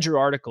read your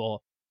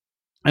article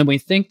and we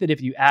think that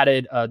if you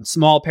added a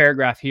small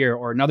paragraph here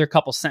or another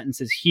couple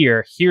sentences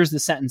here, here's the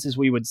sentences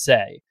we would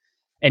say,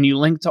 and you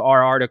link to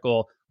our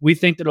article, we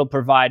think that it'll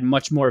provide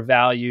much more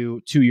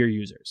value to your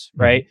users,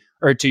 right?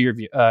 Or to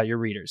your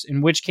readers.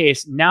 In which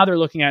case, now they're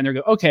looking at it and they're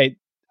going, okay,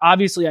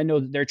 obviously I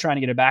know that they're trying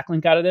to get a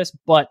backlink out of this,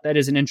 but that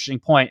is an interesting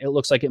point. It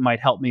looks like it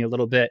might help me a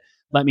little bit.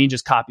 Let me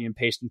just copy and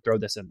paste and throw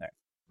this in there.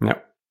 Yeah.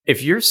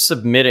 If you're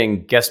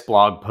submitting guest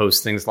blog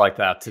posts, things like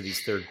that to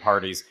these third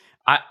parties,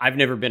 I've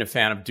never been a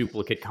fan of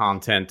duplicate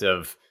content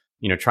of,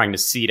 trying to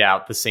seed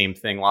out the same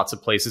thing lots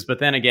of places. But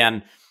then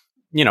again,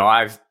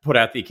 I've put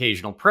out the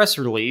occasional press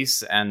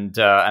release and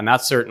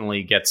that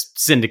certainly gets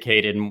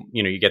syndicated and,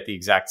 you get the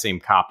exact same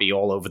copy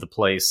all over the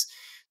place.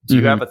 Do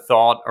you have a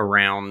thought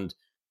around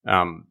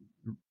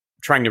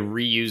trying to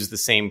reuse the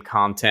same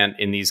content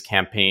in these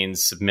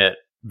campaigns, submit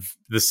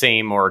the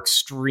same or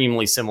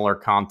extremely similar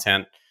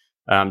content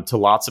to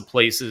lots of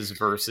places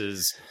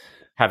versus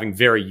having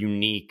very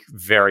unique,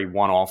 very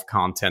one-off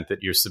content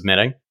that you're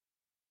submitting?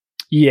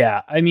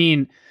 Yeah. I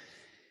mean,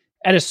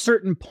 at a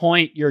certain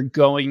point, you're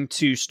going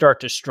to start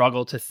to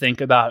struggle to think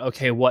about,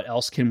 okay, what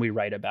else can we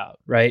write about,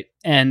 right?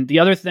 And the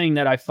other thing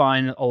that I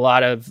find a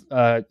lot of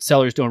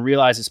sellers don't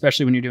realize,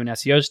 especially when you're doing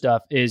SEO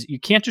stuff, is you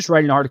can't just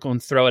write an article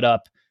and throw it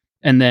up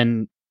and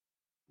then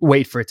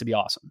wait for it to be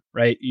awesome,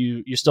 right?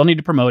 You still need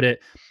to promote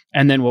it.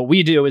 And then what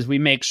we do is we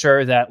make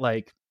sure that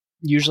like,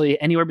 usually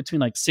anywhere between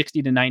like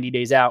 60 to 90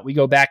 days out, we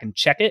go back and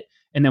check it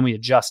and then we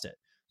adjust it.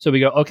 So we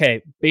go,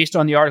 okay, based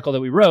on the article that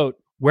we wrote,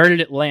 where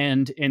did it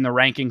land in the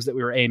rankings that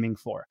we were aiming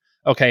for?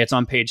 Okay, it's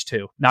on page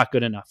 2. Not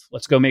good enough.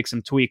 Let's go make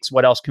some tweaks.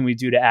 What else can we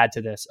do to add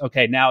to this?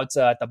 Okay, now it's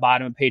at the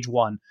bottom of page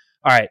 1.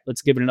 All right,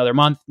 let's give it another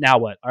month. Now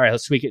what? All right,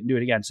 let's tweak it and do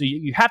it again. So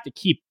you have to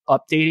keep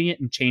updating it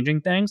and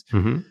changing things.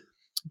 Mm-hmm.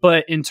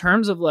 But in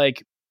terms of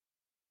like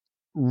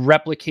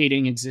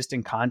replicating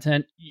existing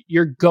content,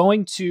 you're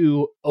going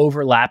to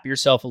overlap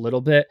yourself a little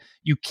bit.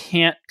 You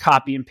can't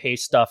copy and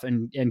paste stuff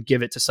and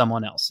give it to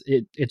someone else.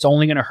 It's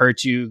only going to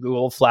hurt you.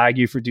 Google will flag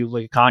you for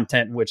duplicate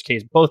content, in which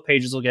case both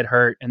pages will get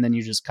hurt. And then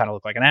you just kind of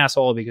look like an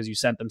asshole because you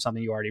sent them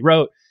something you already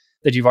wrote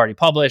that you've already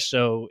published.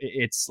 So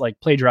it's like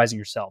plagiarizing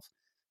yourself.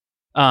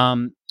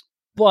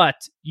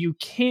 But you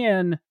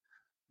can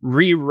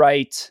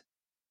rewrite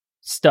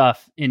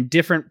stuff in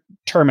different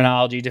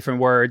terminology, different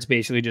words,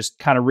 basically just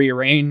kind of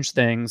rearrange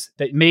things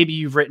that maybe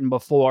you've written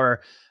before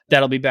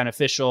that'll be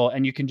beneficial.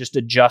 And you can just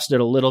adjust it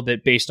a little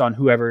bit based on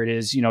whoever it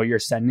is, you're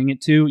sending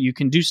it to. You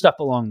can do stuff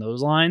along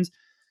those lines,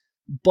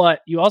 but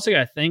you also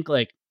got to think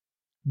like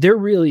there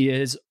really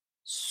is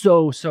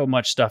so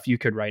much stuff you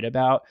could write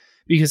about,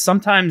 because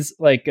sometimes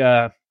like,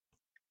 to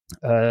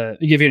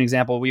give you an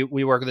example,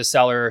 we work with a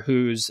seller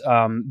who's,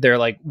 they're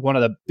like one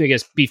of the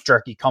biggest beef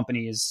jerky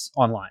companies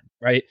online.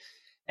 Right.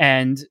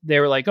 And they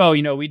were like, oh,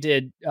 we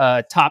did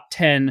top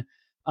 10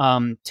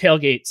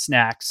 tailgate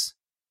snacks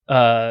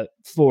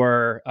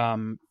for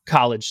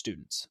college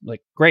students.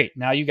 Like, great.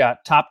 Now you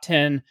got top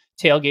 10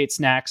 tailgate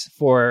snacks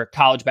for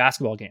college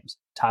basketball games,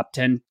 top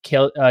 10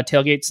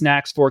 tailgate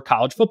snacks for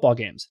college football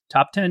games,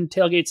 top 10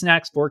 tailgate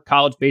snacks for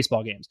college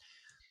baseball games.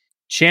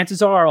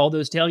 Chances are all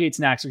those tailgate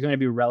snacks are going to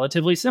be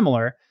relatively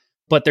similar,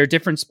 but they're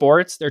different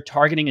sports. They're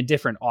targeting a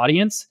different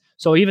audience.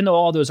 So even though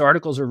all those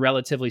articles are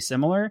relatively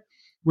similar,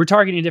 we're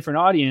targeting a different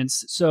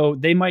audience, so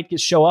they might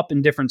show up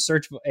in different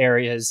search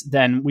areas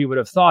than we would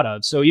have thought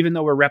of. So even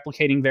though we're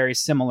replicating very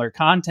similar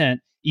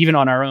content, even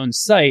on our own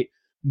site,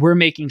 we're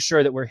making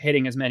sure that we're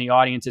hitting as many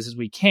audiences as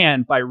we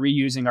can by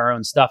reusing our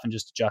own stuff and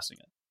just adjusting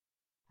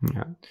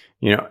it.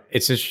 Yeah.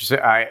 It's interesting.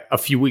 A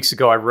few weeks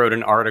ago, I wrote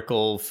an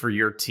article for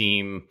your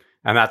team,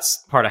 and that's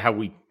part of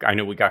how I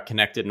know we got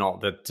connected and all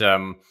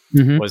that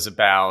was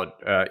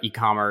about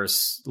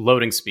e-commerce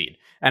loading speed.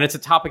 And it's a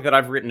topic that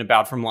I've written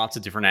about from lots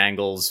of different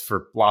angles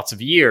for lots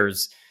of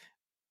years.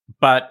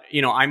 But,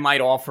 I might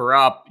offer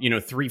up,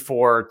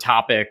 3-4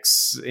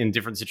 topics in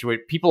different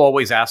situations. People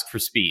always ask for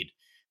speed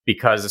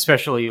because,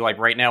 especially like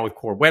right now with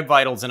Core Web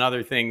Vitals and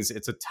other things,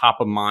 it's a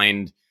top of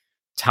mind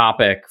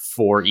topic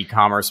for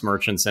e-commerce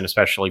merchants and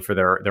especially for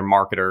their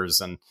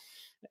marketers. And,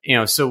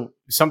 so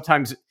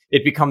sometimes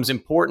it becomes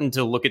important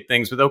to look at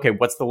things with, okay,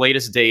 what's the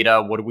latest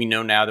data? What do we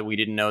know now that we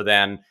didn't know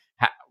then?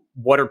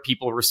 What are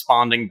people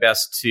responding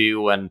best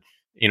to, and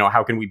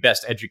how can we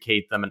best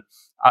educate them? And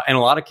in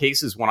a lot of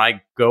cases, when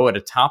I go at a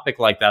topic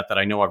like that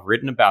I know I've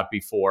written about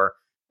before,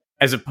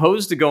 as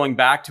opposed to going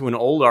back to an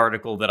old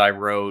article that I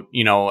wrote,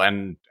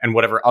 and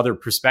whatever other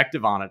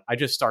perspective on it, I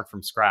just start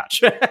from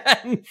scratch.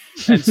 and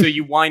so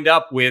you wind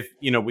up with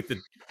with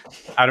the,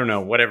 I don't know,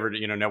 whatever,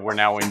 we're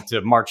now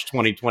into March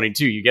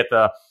 2022. You get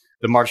the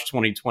March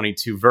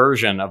 2022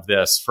 version of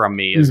this from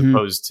me, as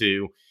opposed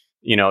to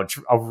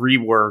a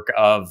rework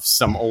of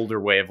some older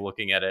way of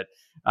looking at it.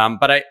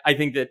 But I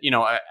think that,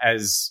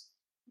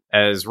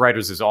 as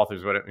writers, as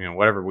authors,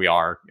 whatever we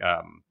are,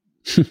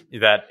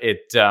 that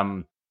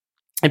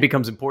it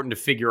becomes important to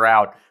figure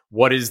out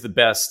what is the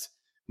best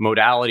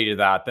modality to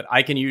that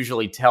I can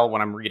usually tell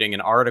when I'm reading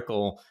an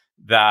article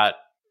that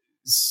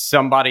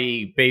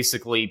somebody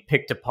basically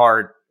picked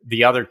apart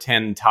the other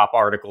 10 top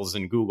articles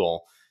in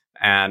Google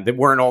and they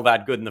weren't all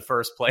that good in the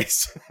first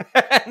place.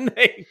 And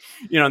they,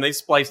 they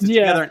spliced it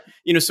together.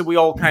 So we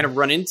all kind of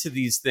run into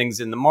these things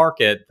in the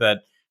market that,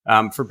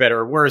 for better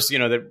or worse,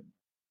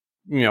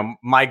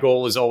 my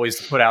goal is always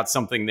to put out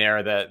something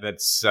there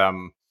that's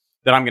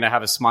that I'm going to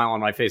have a smile on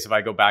my face if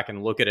I go back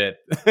and look at it,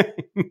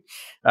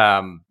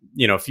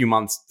 a few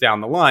months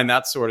down the line,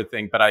 that sort of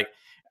thing. But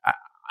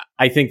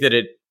I think that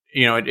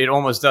it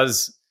almost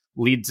does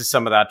lead to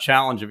some of that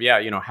challenge of,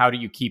 how do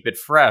you keep it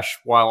fresh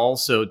while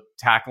also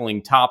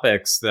tackling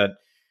topics that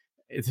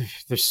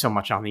there's so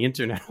much on the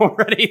internet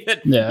already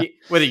that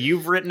whether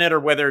you've written it or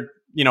whether,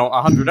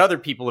 100 other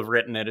people have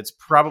written it, it's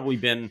probably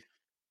been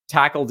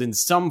tackled in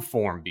some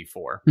form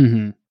before.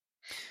 Mm-hmm.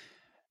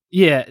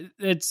 Yeah,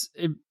 it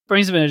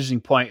brings up an interesting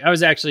point. I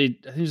think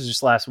it was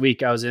just last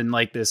week, I was in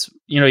like this,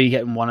 you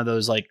get in one of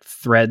those like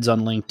threads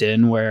on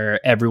LinkedIn where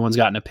everyone's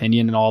got an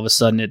opinion and all of a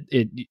sudden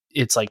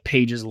it's like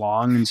pages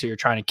long. And so you're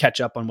trying to catch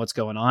up on what's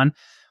going on.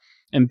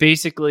 And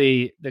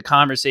basically the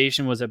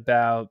conversation was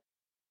about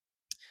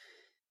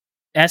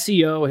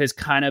SEO has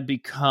kind of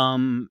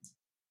become,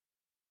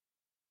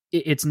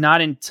 it's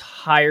not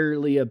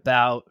entirely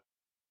about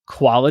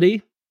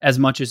quality as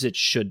much as it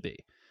should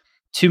be.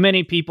 Too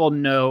many people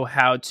know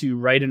how to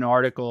write an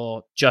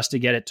article just to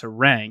get it to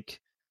rank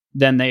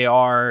than they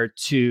are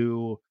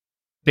to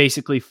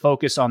basically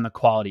focus on the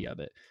quality of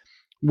it.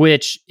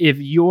 Which if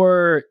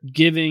you're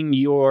giving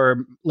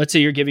let's say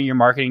you're giving your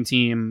marketing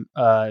team,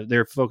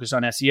 they're focused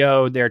on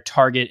SEO, their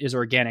target is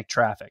organic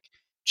traffic.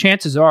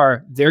 Chances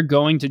are they're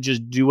going to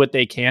just do what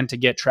they can to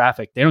get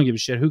traffic. They don't give a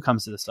shit who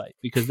comes to the site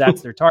because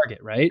that's their target,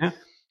 right? Yeah.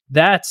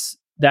 That's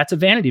that's a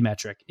vanity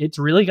metric. It's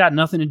really got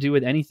nothing to do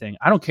with anything.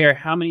 I don't care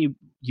how many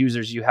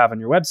users you have on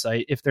your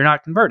website. If they're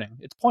not converting,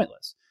 it's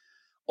pointless.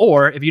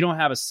 Or if you don't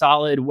have a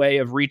solid way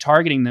of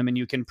retargeting them and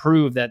you can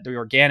prove that the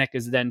organic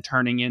is then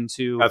turning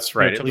into... That's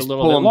right. At least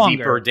pull them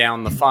deeper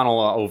down the funnel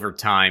over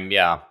time.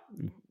 Yeah.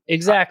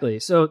 Exactly.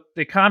 So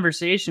the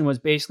conversation was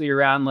basically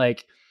around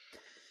like,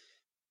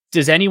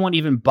 does anyone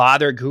even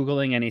bother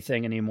Googling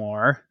anything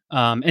anymore?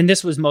 And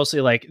this was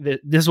mostly like,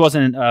 this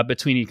wasn't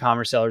between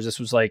e-commerce sellers. This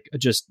was like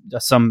just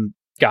some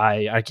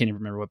guy. I can't even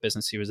remember what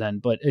business he was in,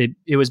 but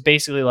it was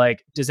basically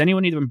like, does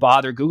anyone even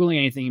bother Googling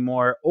anything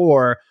anymore?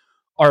 Or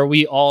are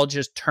we all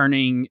just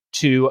turning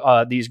to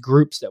these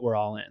groups that we're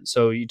all in?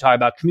 So you talk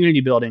about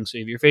community building. So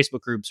you have your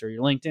Facebook groups or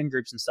your LinkedIn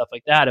groups and stuff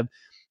like that. Of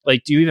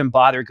like, do you even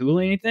bother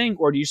Googling anything?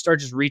 Or do you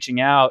start just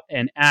reaching out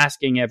and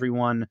asking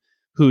everyone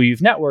who you've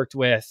networked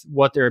with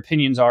what their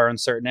opinions are on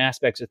certain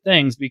aspects of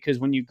things? Because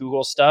when you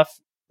Google stuff,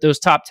 those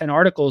top 10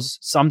 articles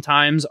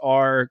sometimes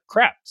are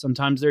crap.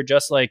 Sometimes they're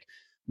just like,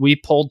 we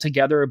pulled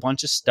together a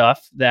bunch of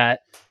stuff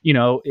that,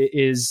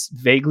 is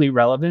vaguely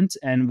relevant.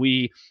 And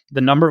the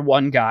number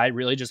one guy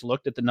really just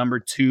looked at the number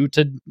 2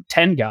 to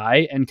 10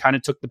 guy and kind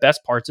of took the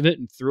best parts of it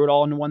and threw it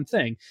all into one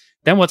thing.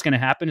 Then what's going to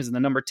happen is the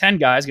number 10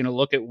 guy is going to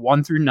look at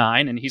 1 through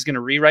 9 and he's going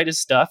to rewrite his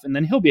stuff and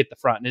then he'll be at the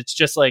front. And it's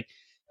just like,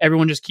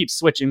 everyone just keeps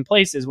switching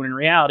places when in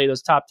reality,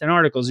 those top 10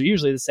 articles are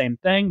usually the same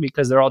thing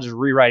because they're all just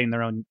rewriting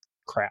their own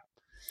crap.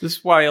 This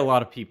is why a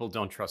lot of people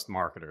don't trust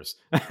marketers.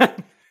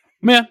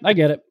 Yeah, I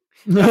get it.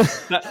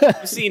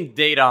 I've seen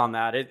data on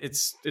that.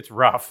 It's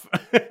rough.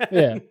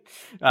 Yeah.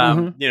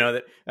 Down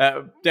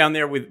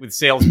there with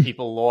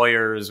salespeople,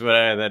 lawyers,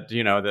 whatever,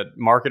 that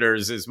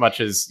marketers, as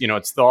much as,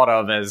 it's thought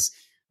of as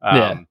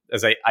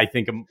I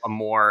think a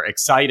more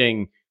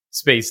exciting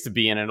space to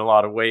be in a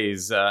lot of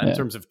ways in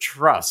terms of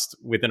trust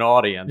with an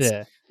audience.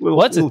 Yeah. Well,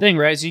 that's the thing,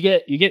 right? Is you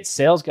get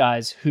sales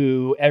guys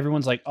who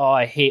everyone's like, oh,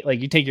 I hate, like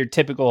you take your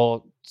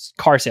typical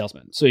car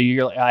salesman. So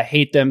you're like, I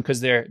hate them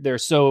because they're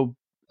so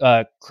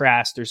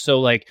crass. They're so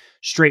like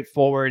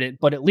straightforward,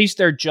 but at least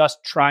they're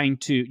just trying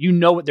to,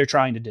 what they're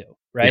trying to do.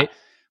 Right. Yeah.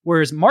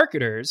 Whereas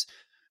marketers,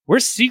 we're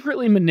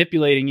secretly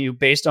manipulating you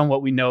based on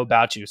what we know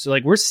about you. So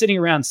like we're sitting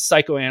around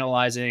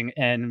psychoanalyzing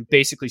and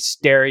basically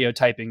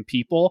stereotyping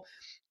people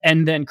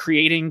and then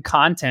creating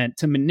content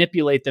to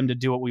manipulate them to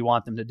do what we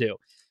want them to do.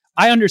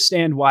 I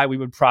understand why we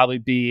would probably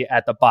be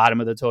at the bottom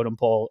of the totem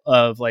pole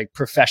of like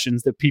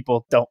professions that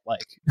people don't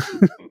like.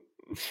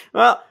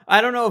 Well, I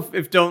don't know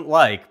if don't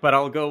like, but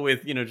I'll go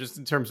with, just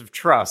in terms of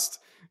trust.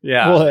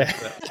 Yeah. Well,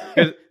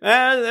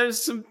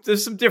 there's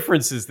some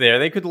differences there.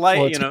 They could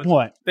like,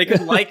 they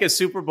could like a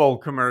Super Bowl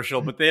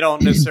commercial, but they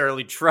don't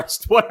necessarily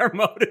trust what our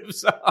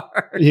motives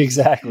are.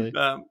 Exactly.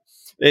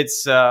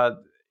 So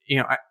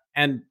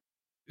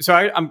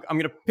I'm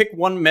going to pick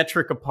one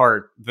metric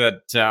apart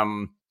that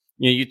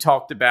you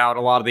talked about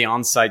a lot of the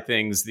on-site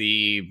things,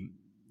 the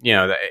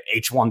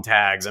H1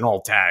 tags and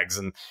alt tags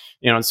and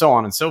and so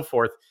on and so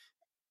forth.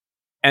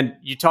 And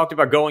you talked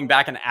about going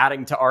back and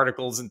adding to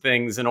articles and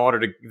things in order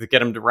to get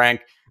them to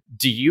rank.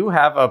 Do you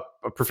have a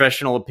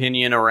professional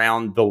opinion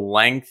around the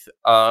length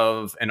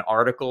of an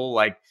article?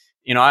 Like,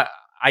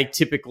 I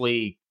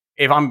typically,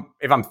 if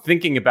I'm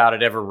thinking about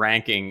it ever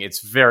ranking,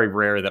 it's very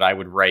rare that I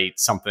would write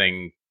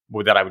something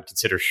that I would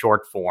consider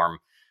short form,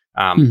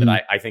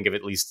 that I think of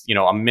at least,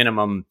 a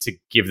minimum to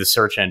give the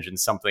search engine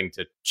something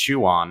to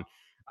chew on.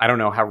 I don't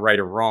know how right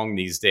or wrong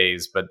these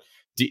days, but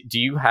do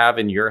you have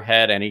in your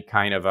head any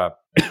kind of a,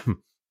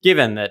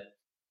 given that,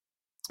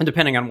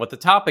 depending on what the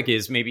topic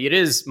is, maybe it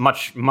is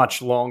much, much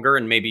longer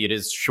and maybe it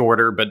is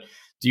shorter, but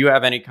do you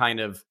have any kind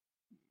of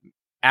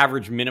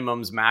average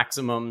minimums,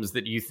 maximums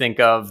that you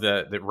think of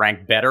that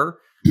rank better?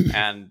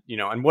 And,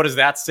 and what does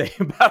that say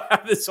about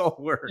how this all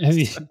works?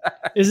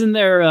 Isn't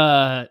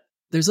there,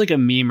 there's like a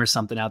meme or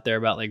something out there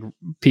about like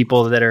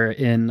people that are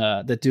in,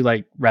 that do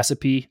like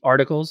recipe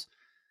articles.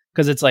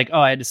 Cause it's like,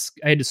 I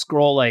had to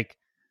scroll like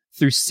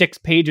through 6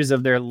 pages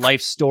of their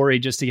life story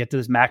just to get to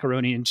this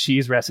macaroni and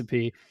cheese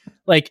recipe.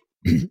 Like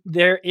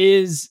there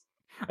is.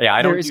 Yeah,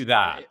 I don't do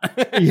that.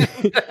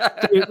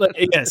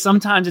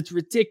 Sometimes it's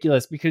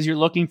ridiculous because you're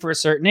looking for a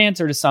certain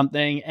answer to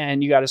something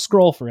and you got to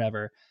scroll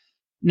forever.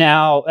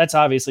 Now, that's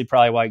obviously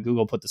probably why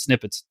Google put the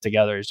snippets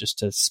together, is just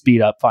to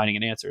speed up finding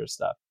an answer to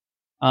stuff.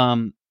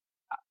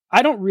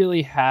 I don't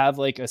really have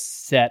like a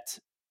set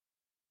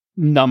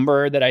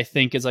number that I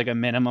think is like a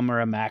minimum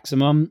or a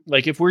maximum.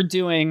 Like if we're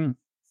doing,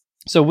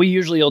 so we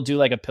usually will do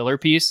like a pillar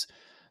piece.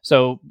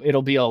 So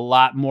it'll be a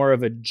lot more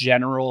of a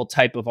general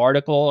type of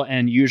article.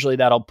 And usually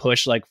that'll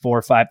push like 4,000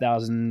 or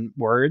 5,000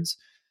 words.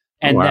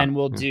 And then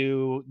we'll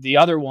do the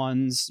other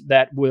ones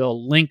that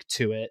will link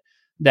to it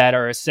that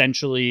are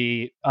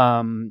essentially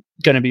going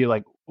to be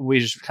like, we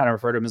just kind of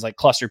refer to them as like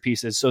cluster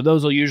pieces. So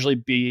those will usually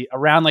be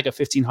around like a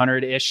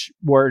 1,500-ish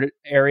word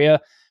area,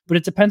 but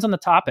it depends on the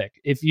topic.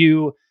 If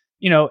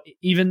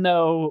even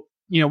though,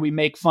 we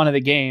make fun of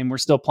the game, we're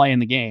still playing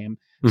the game.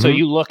 So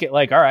you look at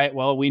like, all right,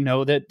 well, we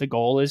know that the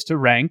goal is to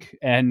rank,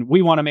 and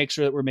we want to make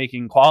sure that we're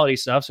making quality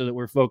stuff so that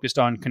we're focused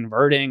on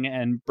converting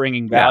and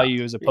bringing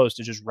value as opposed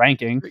to just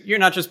ranking. You're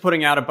not just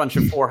putting out a bunch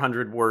of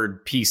 400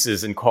 word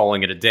pieces and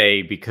calling it a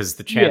day, because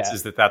the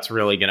chances that that's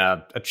really going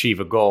to achieve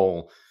a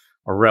goal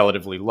are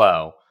relatively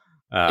low.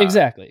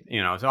 Exactly.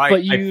 So I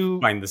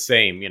find the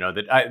same,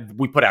 that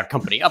we put out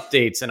company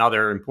updates and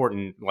other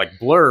important like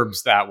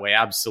blurbs that way.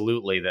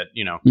 Absolutely.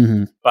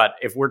 That, but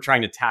if we're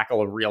trying to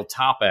tackle a real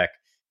topic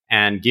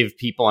and give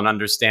people an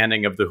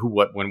understanding of the who,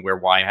 what, when, where,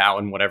 why, how,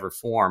 in whatever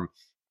form,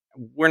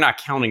 we're not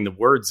counting the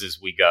words as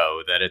we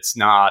go. That it's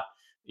not,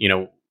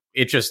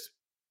 it just,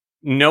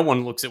 no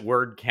one looks at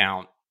word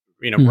count,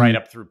 right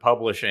up through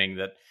publishing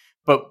that.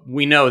 But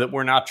we know that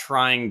we're not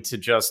trying to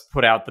just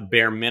put out the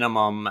bare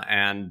minimum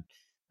and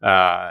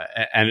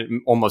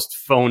almost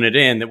phone it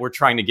in, that we're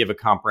trying to give a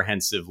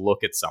comprehensive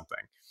look at something.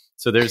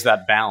 So there's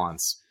that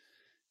balance.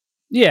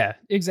 Yeah,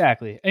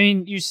 exactly. I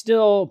mean, you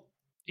still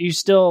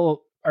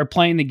are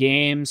playing the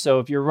game. So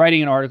if you're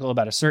writing an article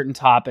about a certain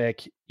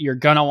topic, you're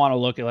going to want to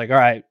look at like, all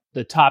right,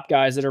 the top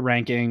guys that are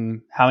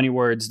ranking, how many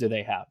words do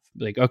they have?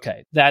 Like,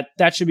 okay, that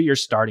should be your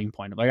starting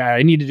point of like, all right,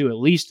 I need to do at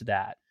least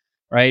that.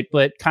 Right.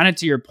 But kind of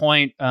to your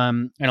point,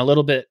 and a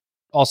little bit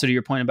also to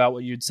your point about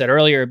what you'd said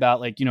earlier about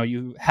like,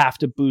 you have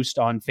to boost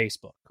on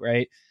Facebook.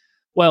 Right.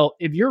 Well,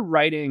 if you're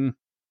writing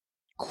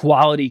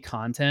quality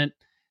content,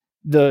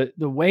 the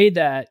way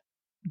that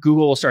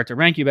Google will start to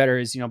rank you better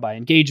is, by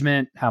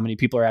engagement, how many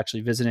people are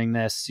actually visiting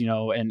this,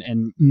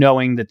 and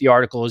knowing that the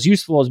article is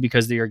useful is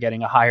because they are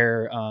getting a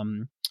higher,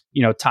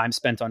 time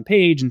spent on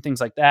page and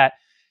things like that.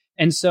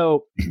 And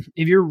so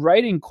if you're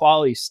writing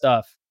quality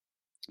stuff,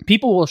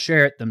 people will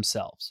share it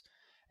themselves.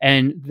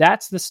 And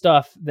that's the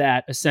stuff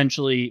that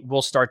essentially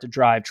will start to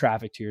drive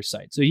traffic to your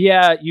site. So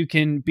yeah, you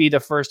can be the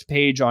first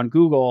page on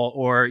Google,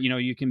 or,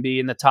 you can be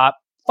in the top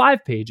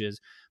 5 pages.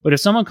 But if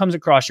someone comes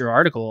across your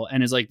article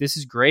and is like, this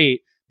is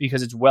great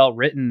because it's well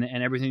written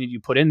and everything that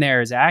you put in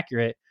there is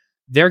accurate,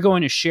 they're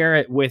going to share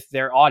it with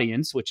their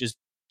audience, which is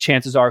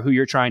chances are who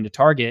you're trying to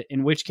target,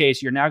 in which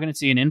case you're now going to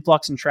see an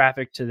influx in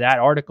traffic to that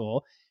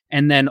article.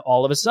 And then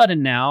all of a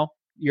sudden now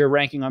you're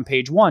ranking on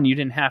page 1. You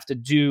didn't have to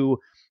do,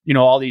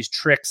 all these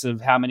tricks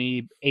of how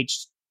many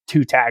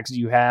H2 tags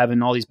you have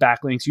and all these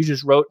backlinks. You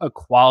just wrote a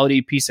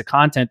quality piece of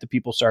content that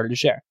people started to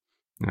share.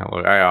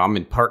 I'm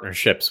in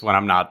partnerships when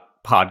I'm not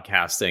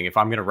podcasting. If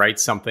I'm going to write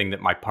something that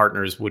my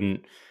partners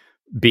wouldn't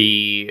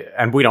be,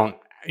 and we don't,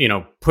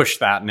 push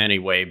that in any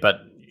way, but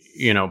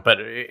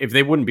if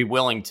they wouldn't be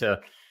willing to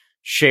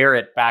share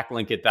it,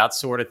 backlink it, that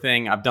sort of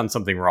thing, I've done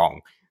something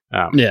wrong.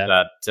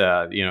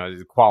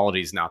 The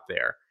quality is not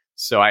there.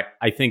 So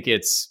I think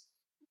it's,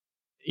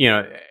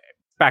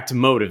 back to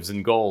motives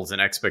and goals and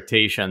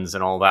expectations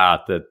and all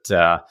that,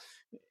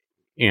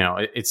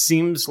 it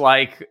seems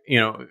like,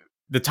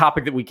 the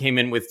topic that we came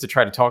in with to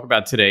try to talk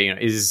about today,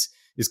 is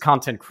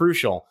content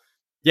crucial?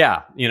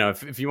 Yeah.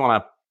 If you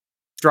want to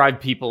drive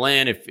people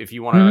in, if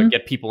you want to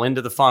get people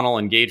into the funnel,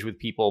 engage with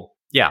people,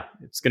 yeah,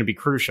 it's going to be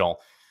crucial.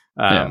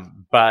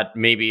 But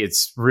maybe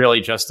it's really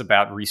just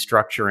about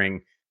restructuring,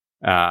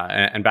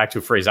 and back to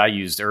a phrase I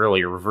used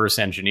earlier, reverse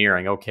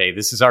engineering. Okay,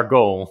 this is our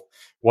goal.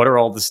 What are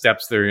all the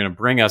steps that are going to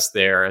bring us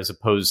there, as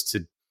opposed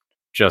to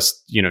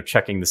just,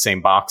 checking the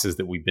same boxes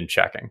that we've been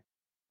checking?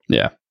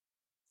 Yeah.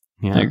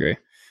 I agree.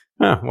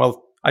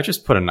 Well, I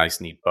just put a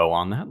nice, neat bow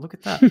on that. Look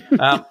at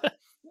that.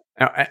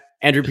 Now,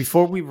 Andrew,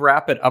 before we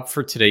wrap it up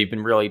for today, you've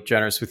been really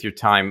generous with your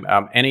time.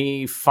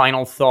 Any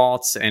final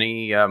thoughts,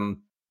 any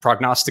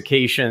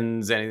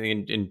prognostications,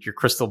 anything in your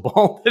crystal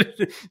ball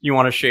that you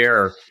want to share,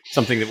 or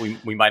something that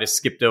we might have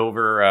skipped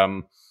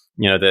over,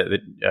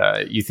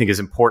 that you think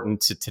is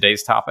important to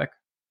today's topic?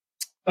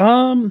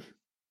 I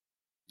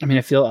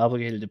feel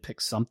obligated to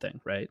pick something,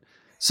 right?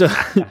 So,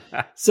 the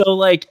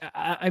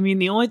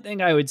only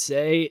thing I would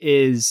say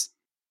is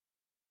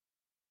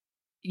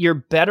you're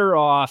better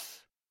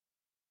off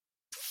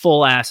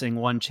full-assing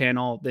one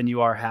channel than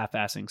you are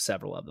half-assing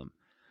several of them.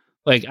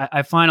 Like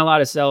I find a lot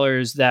of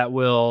sellers that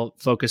will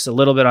focus a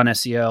little bit on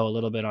SEO, a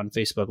little bit on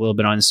Facebook, a little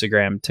bit on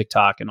Instagram,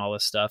 TikTok, and all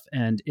this stuff.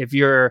 And if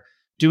you're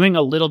doing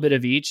a little bit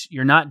of each,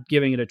 you're not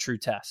giving it a true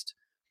test.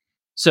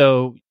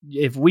 So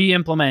if we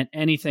implement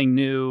anything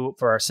new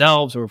for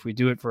ourselves, or if we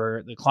do it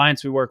for the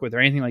clients we work with or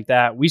anything like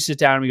that, we sit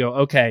down and we go,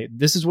 okay,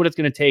 this is what it's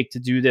going to take to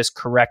do this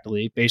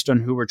correctly based on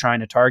who we're trying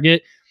to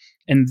target.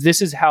 And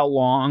this is how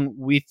long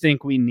we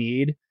think we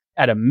need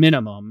at a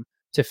minimum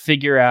to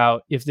figure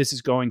out if this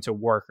is going to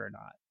work or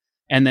not.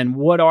 And then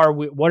what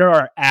are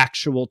our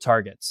actual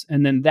targets?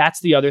 And then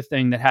that's the other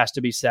thing that has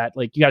to be set.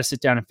 Like, you got to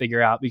sit down and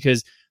figure out,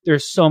 because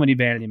there's so many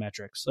vanity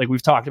metrics. Like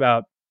we've talked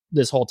about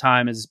this whole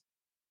time, is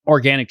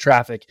organic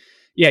traffic.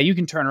 Yeah, you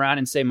can turn around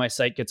and say my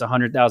site gets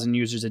 100,000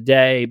 users a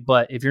day,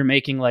 but if you're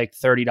making like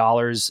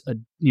 $30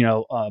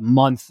 a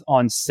month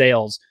on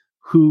sales,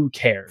 who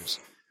cares?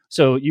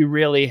 So you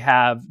really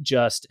have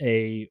just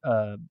a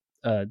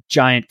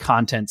giant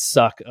content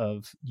suck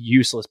of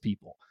useless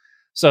people.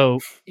 So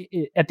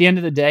at the end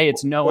of the day,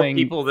 it's knowing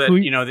people that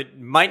that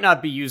might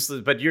not be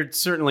useless, but you're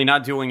certainly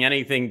not doing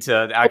anything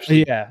to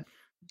actually get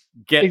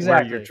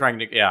where you're trying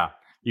to. Yeah,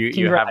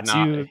 you have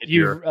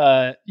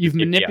not. You've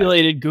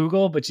manipulated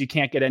Google, but you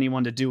can't get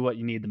anyone to do what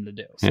you need them to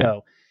do.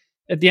 So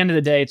at the end of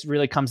the day, it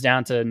really comes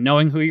down to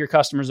knowing who your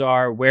customers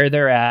are, where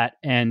they're at,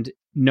 and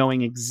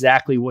knowing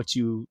exactly what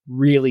you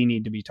really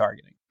need to be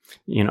targeting.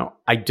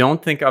 I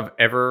don't think I've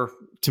ever,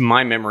 to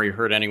my memory,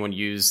 heard anyone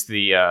use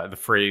the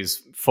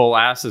phrase full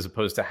ass as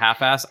opposed to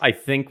half ass. I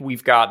think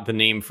we've got the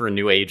name for a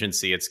new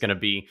agency. It's going to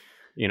be,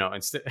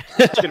 it's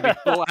going to be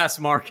full ass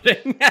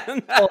marketing.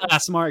 Full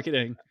ass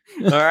marketing.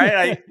 All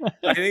right.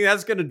 I think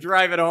that's going to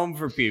drive it home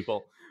for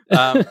people.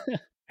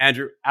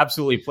 Andrew,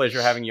 absolutely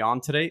pleasure having you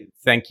on today.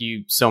 Thank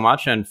you so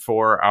much. And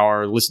for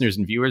our listeners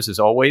and viewers, as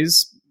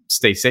always,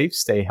 stay safe,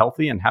 stay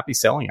healthy, and happy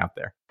selling out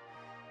there.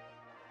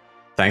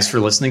 Thanks for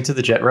listening to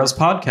the JetRails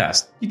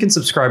podcast. You can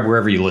subscribe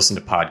wherever you listen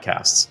to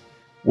podcasts.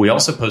 We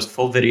also post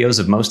full videos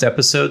of most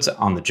episodes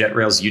on the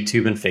JetRails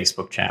YouTube and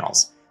Facebook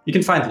channels. You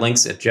can find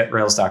links at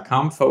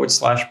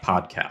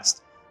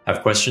jetrails.com/podcast.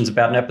 Have questions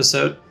about an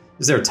episode?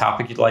 Is there a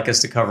topic you'd like us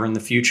to cover in the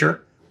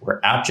future? We're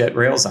at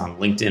JetRails on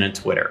LinkedIn and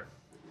Twitter.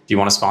 Do you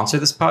want to sponsor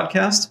this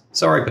podcast?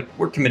 Sorry, but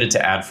we're committed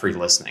to ad-free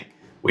listening.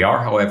 We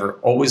are, however,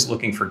 always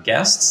looking for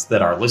guests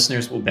that our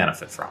listeners will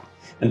benefit from.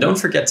 And don't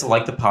forget to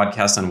like the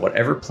podcast on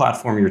whatever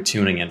platform you're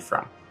tuning in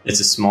from. It's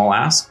a small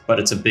ask, but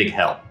it's a big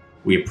help.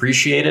 We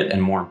appreciate it,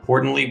 and more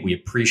importantly, we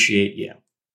appreciate you.